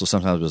himself, so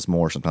sometimes it was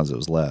more, sometimes it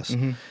was less.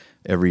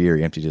 Every year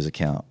he emptied his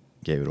account,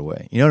 gave it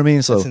away. You know what I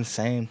mean? So That's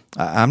insane.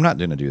 I'm not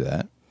going to do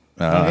that.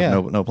 I yeah.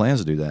 have no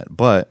plans to do that.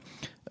 But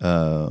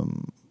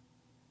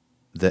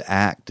the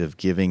act of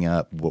giving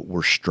up what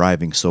we're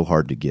striving so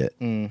hard to get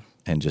and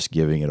just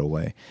giving it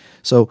away.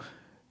 So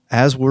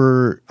as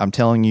I'm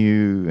telling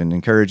you and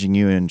encouraging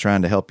you and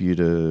trying to help you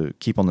to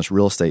keep on this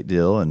real estate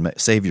deal and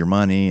save your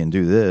money and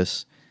do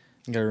this,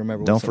 You gotta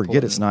remember. don't what's forget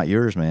important. it's not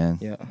yours, man.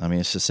 Yeah. I mean,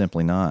 it's just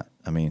simply not.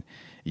 I mean,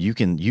 you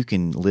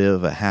can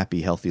live a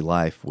happy, healthy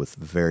life with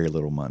very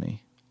little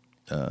money.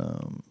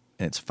 And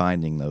it's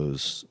finding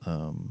those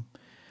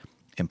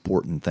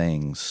important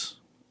things.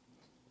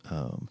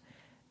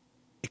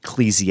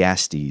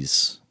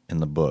 Ecclesiastes in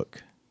the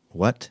book.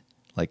 What?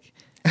 Like,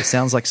 it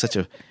sounds like such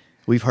a.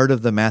 We've heard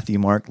of the Matthew,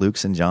 Mark,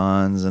 Luke's, and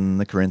John's, and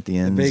the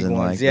Corinthians, The big and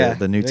ones, like yeah.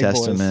 the New Big boys.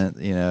 Testament.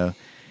 You know,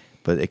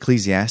 but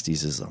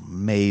Ecclesiastes is an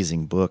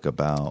amazing book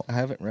about I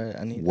haven't read it.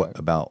 I need what that.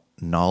 about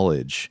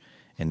knowledge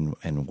and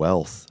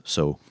wealth.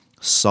 So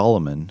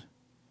Solomon,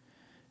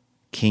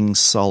 King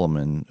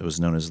Solomon, was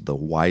known as the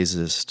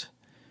wisest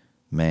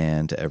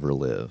man to ever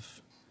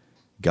live.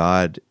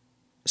 God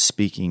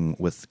speaking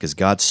because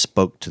God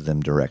spoke to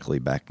them directly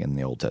back in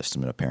the Old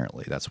Testament.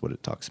 Apparently, that's what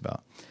it talks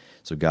about.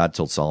 So God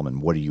told Solomon,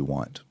 "What do you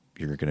want?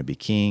 You're going to be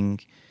king.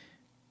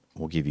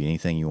 We'll give you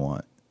anything you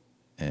want."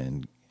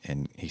 And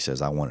he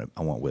says, "I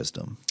want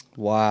wisdom."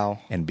 Wow.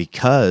 And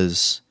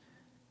because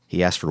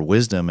he asked for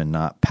wisdom and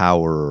not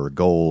power or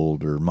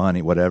gold or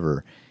money,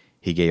 whatever,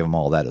 he gave him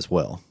all that as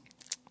well.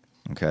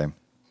 Okay?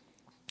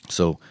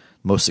 So,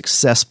 most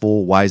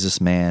successful,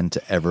 wisest man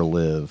to ever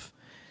live,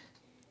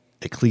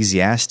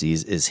 Ecclesiastes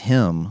is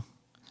him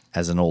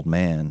as an old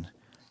man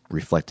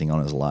reflecting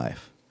on his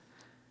life.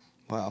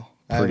 Wow.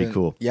 Pretty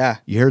cool. Yeah.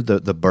 You heard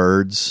the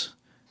birds,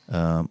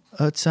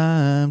 a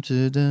time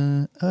to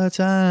die, a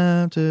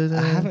time to die.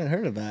 I haven't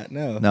heard of that.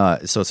 No. No,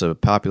 so it's a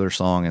popular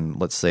song in,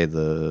 let's say,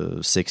 the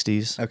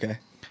 60s, Okay.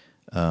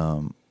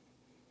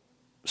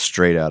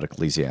 straight out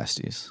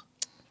Ecclesiastes.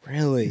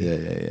 Really?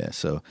 Yeah.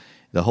 So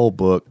the whole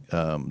book,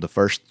 the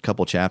first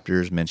couple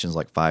chapters mentions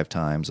like 5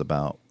 times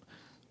about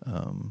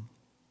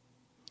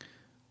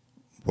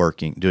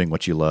doing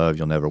what you love.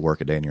 You'll never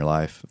work a day in your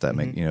life. If that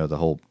make the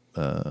whole,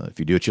 if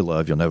you do what you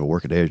love, you'll never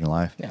work a day in your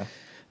life. Yeah.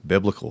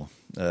 Biblical.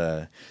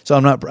 So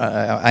I'm not.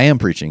 I am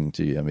preaching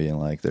to you. I mean,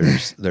 like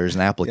there's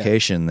an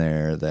application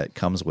there that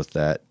comes with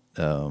that.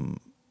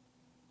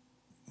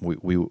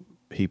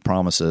 He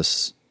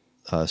promises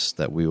us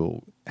that we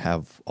will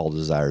have all the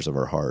desires of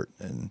our heart,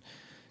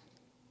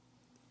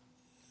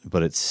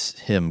 but it's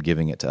him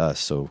giving it to us.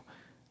 So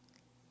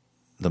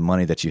the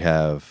money that you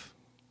have,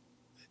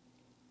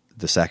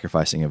 the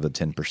sacrificing of the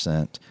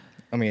 10%,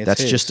 I mean, it's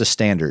That's his. just a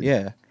standard.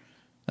 Yeah.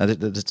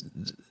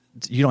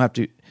 You don't have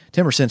to.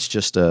 10%'s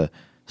just a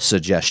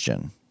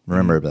suggestion.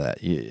 Remember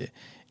that. You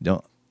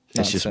don't.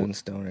 Not It's just. set in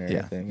stone or yeah,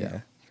 anything. yeah. Yeah,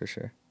 for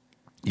sure.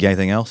 You got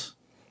anything else?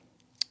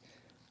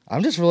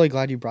 I'm just really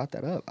glad you brought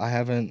that up. I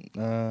haven't.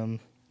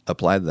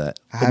 Applied that.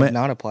 I Well, have man-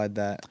 not applied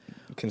that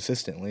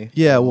consistently.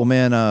 Yeah, well,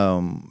 man,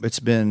 it's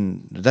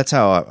been that's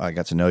how I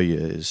got to know you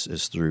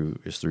is through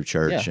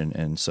church, Yeah.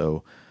 and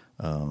so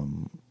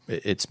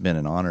it's been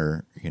an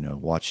honor,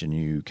 watching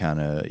you kind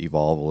of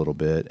evolve a little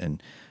bit,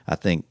 and I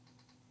think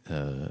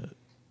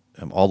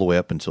all the way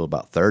up until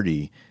about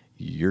 30,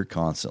 you're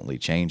constantly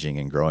changing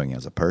and growing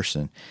as a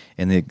person,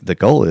 and the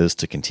goal is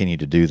to continue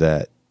to do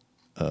that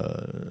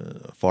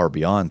far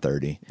beyond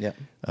 30. Yep.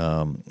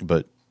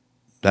 But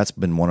that's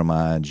been one of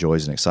my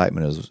joys and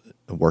excitement is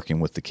working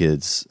with the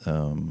kids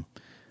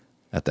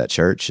at that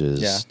church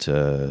is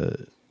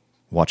to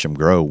watch them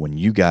grow. When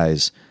you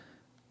guys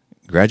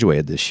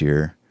graduated this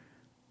year,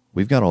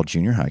 we've got all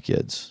junior high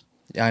kids.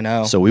 I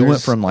know. So we went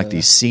There's, from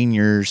these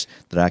seniors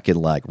that I could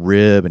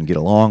rib and get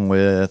along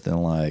with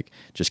and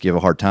just give a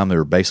hard time. They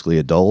were basically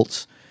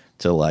adults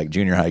to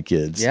junior high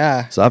kids.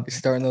 Yeah. So I'm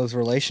starting those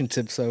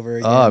relationships over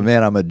again. Oh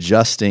man, I'm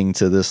adjusting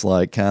to this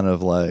kind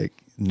of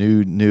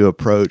new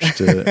approach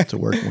to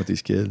working with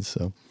these kids.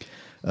 So,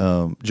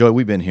 Joey,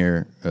 we've been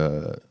here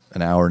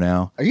an hour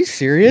now. Are you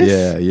serious?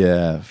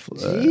 Yeah.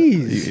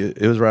 Jeez.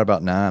 It was right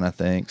about 9, I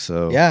think.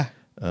 So Yeah.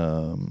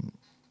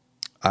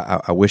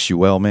 I wish you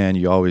well, man.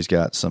 You always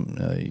got some.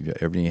 You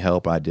ever need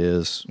help,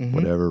 ideas,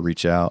 whatever?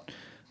 Reach out.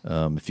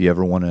 If you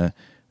ever want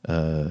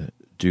to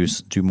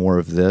do more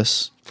of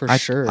this, For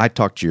sure. I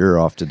talked your ear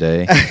off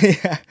today.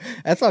 Yeah.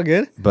 That's all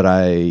good. But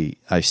I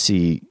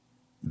see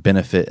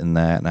benefit in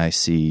that, and I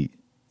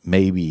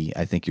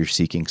think you're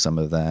seeking some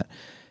of that,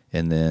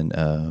 and then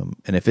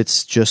and if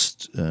it's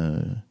just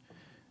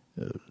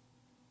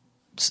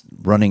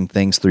running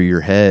things through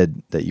your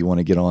head that you want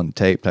to get on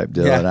tape type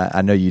deal, and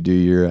I know you do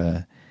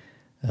your.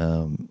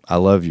 I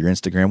love your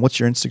Instagram. What's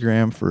your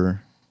Instagram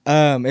for?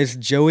 It's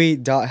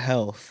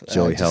joey.health.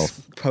 Joey Just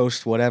Health.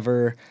 Post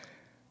whatever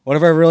I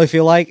really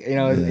feel like,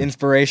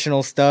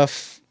 inspirational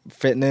stuff,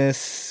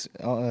 fitness,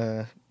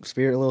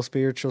 little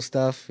spiritual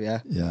stuff.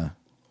 Yeah. Yeah.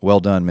 Well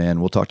done, man.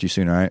 We'll talk to you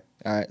soon. All right.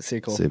 All right. See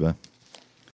you. Cool. See you, bud.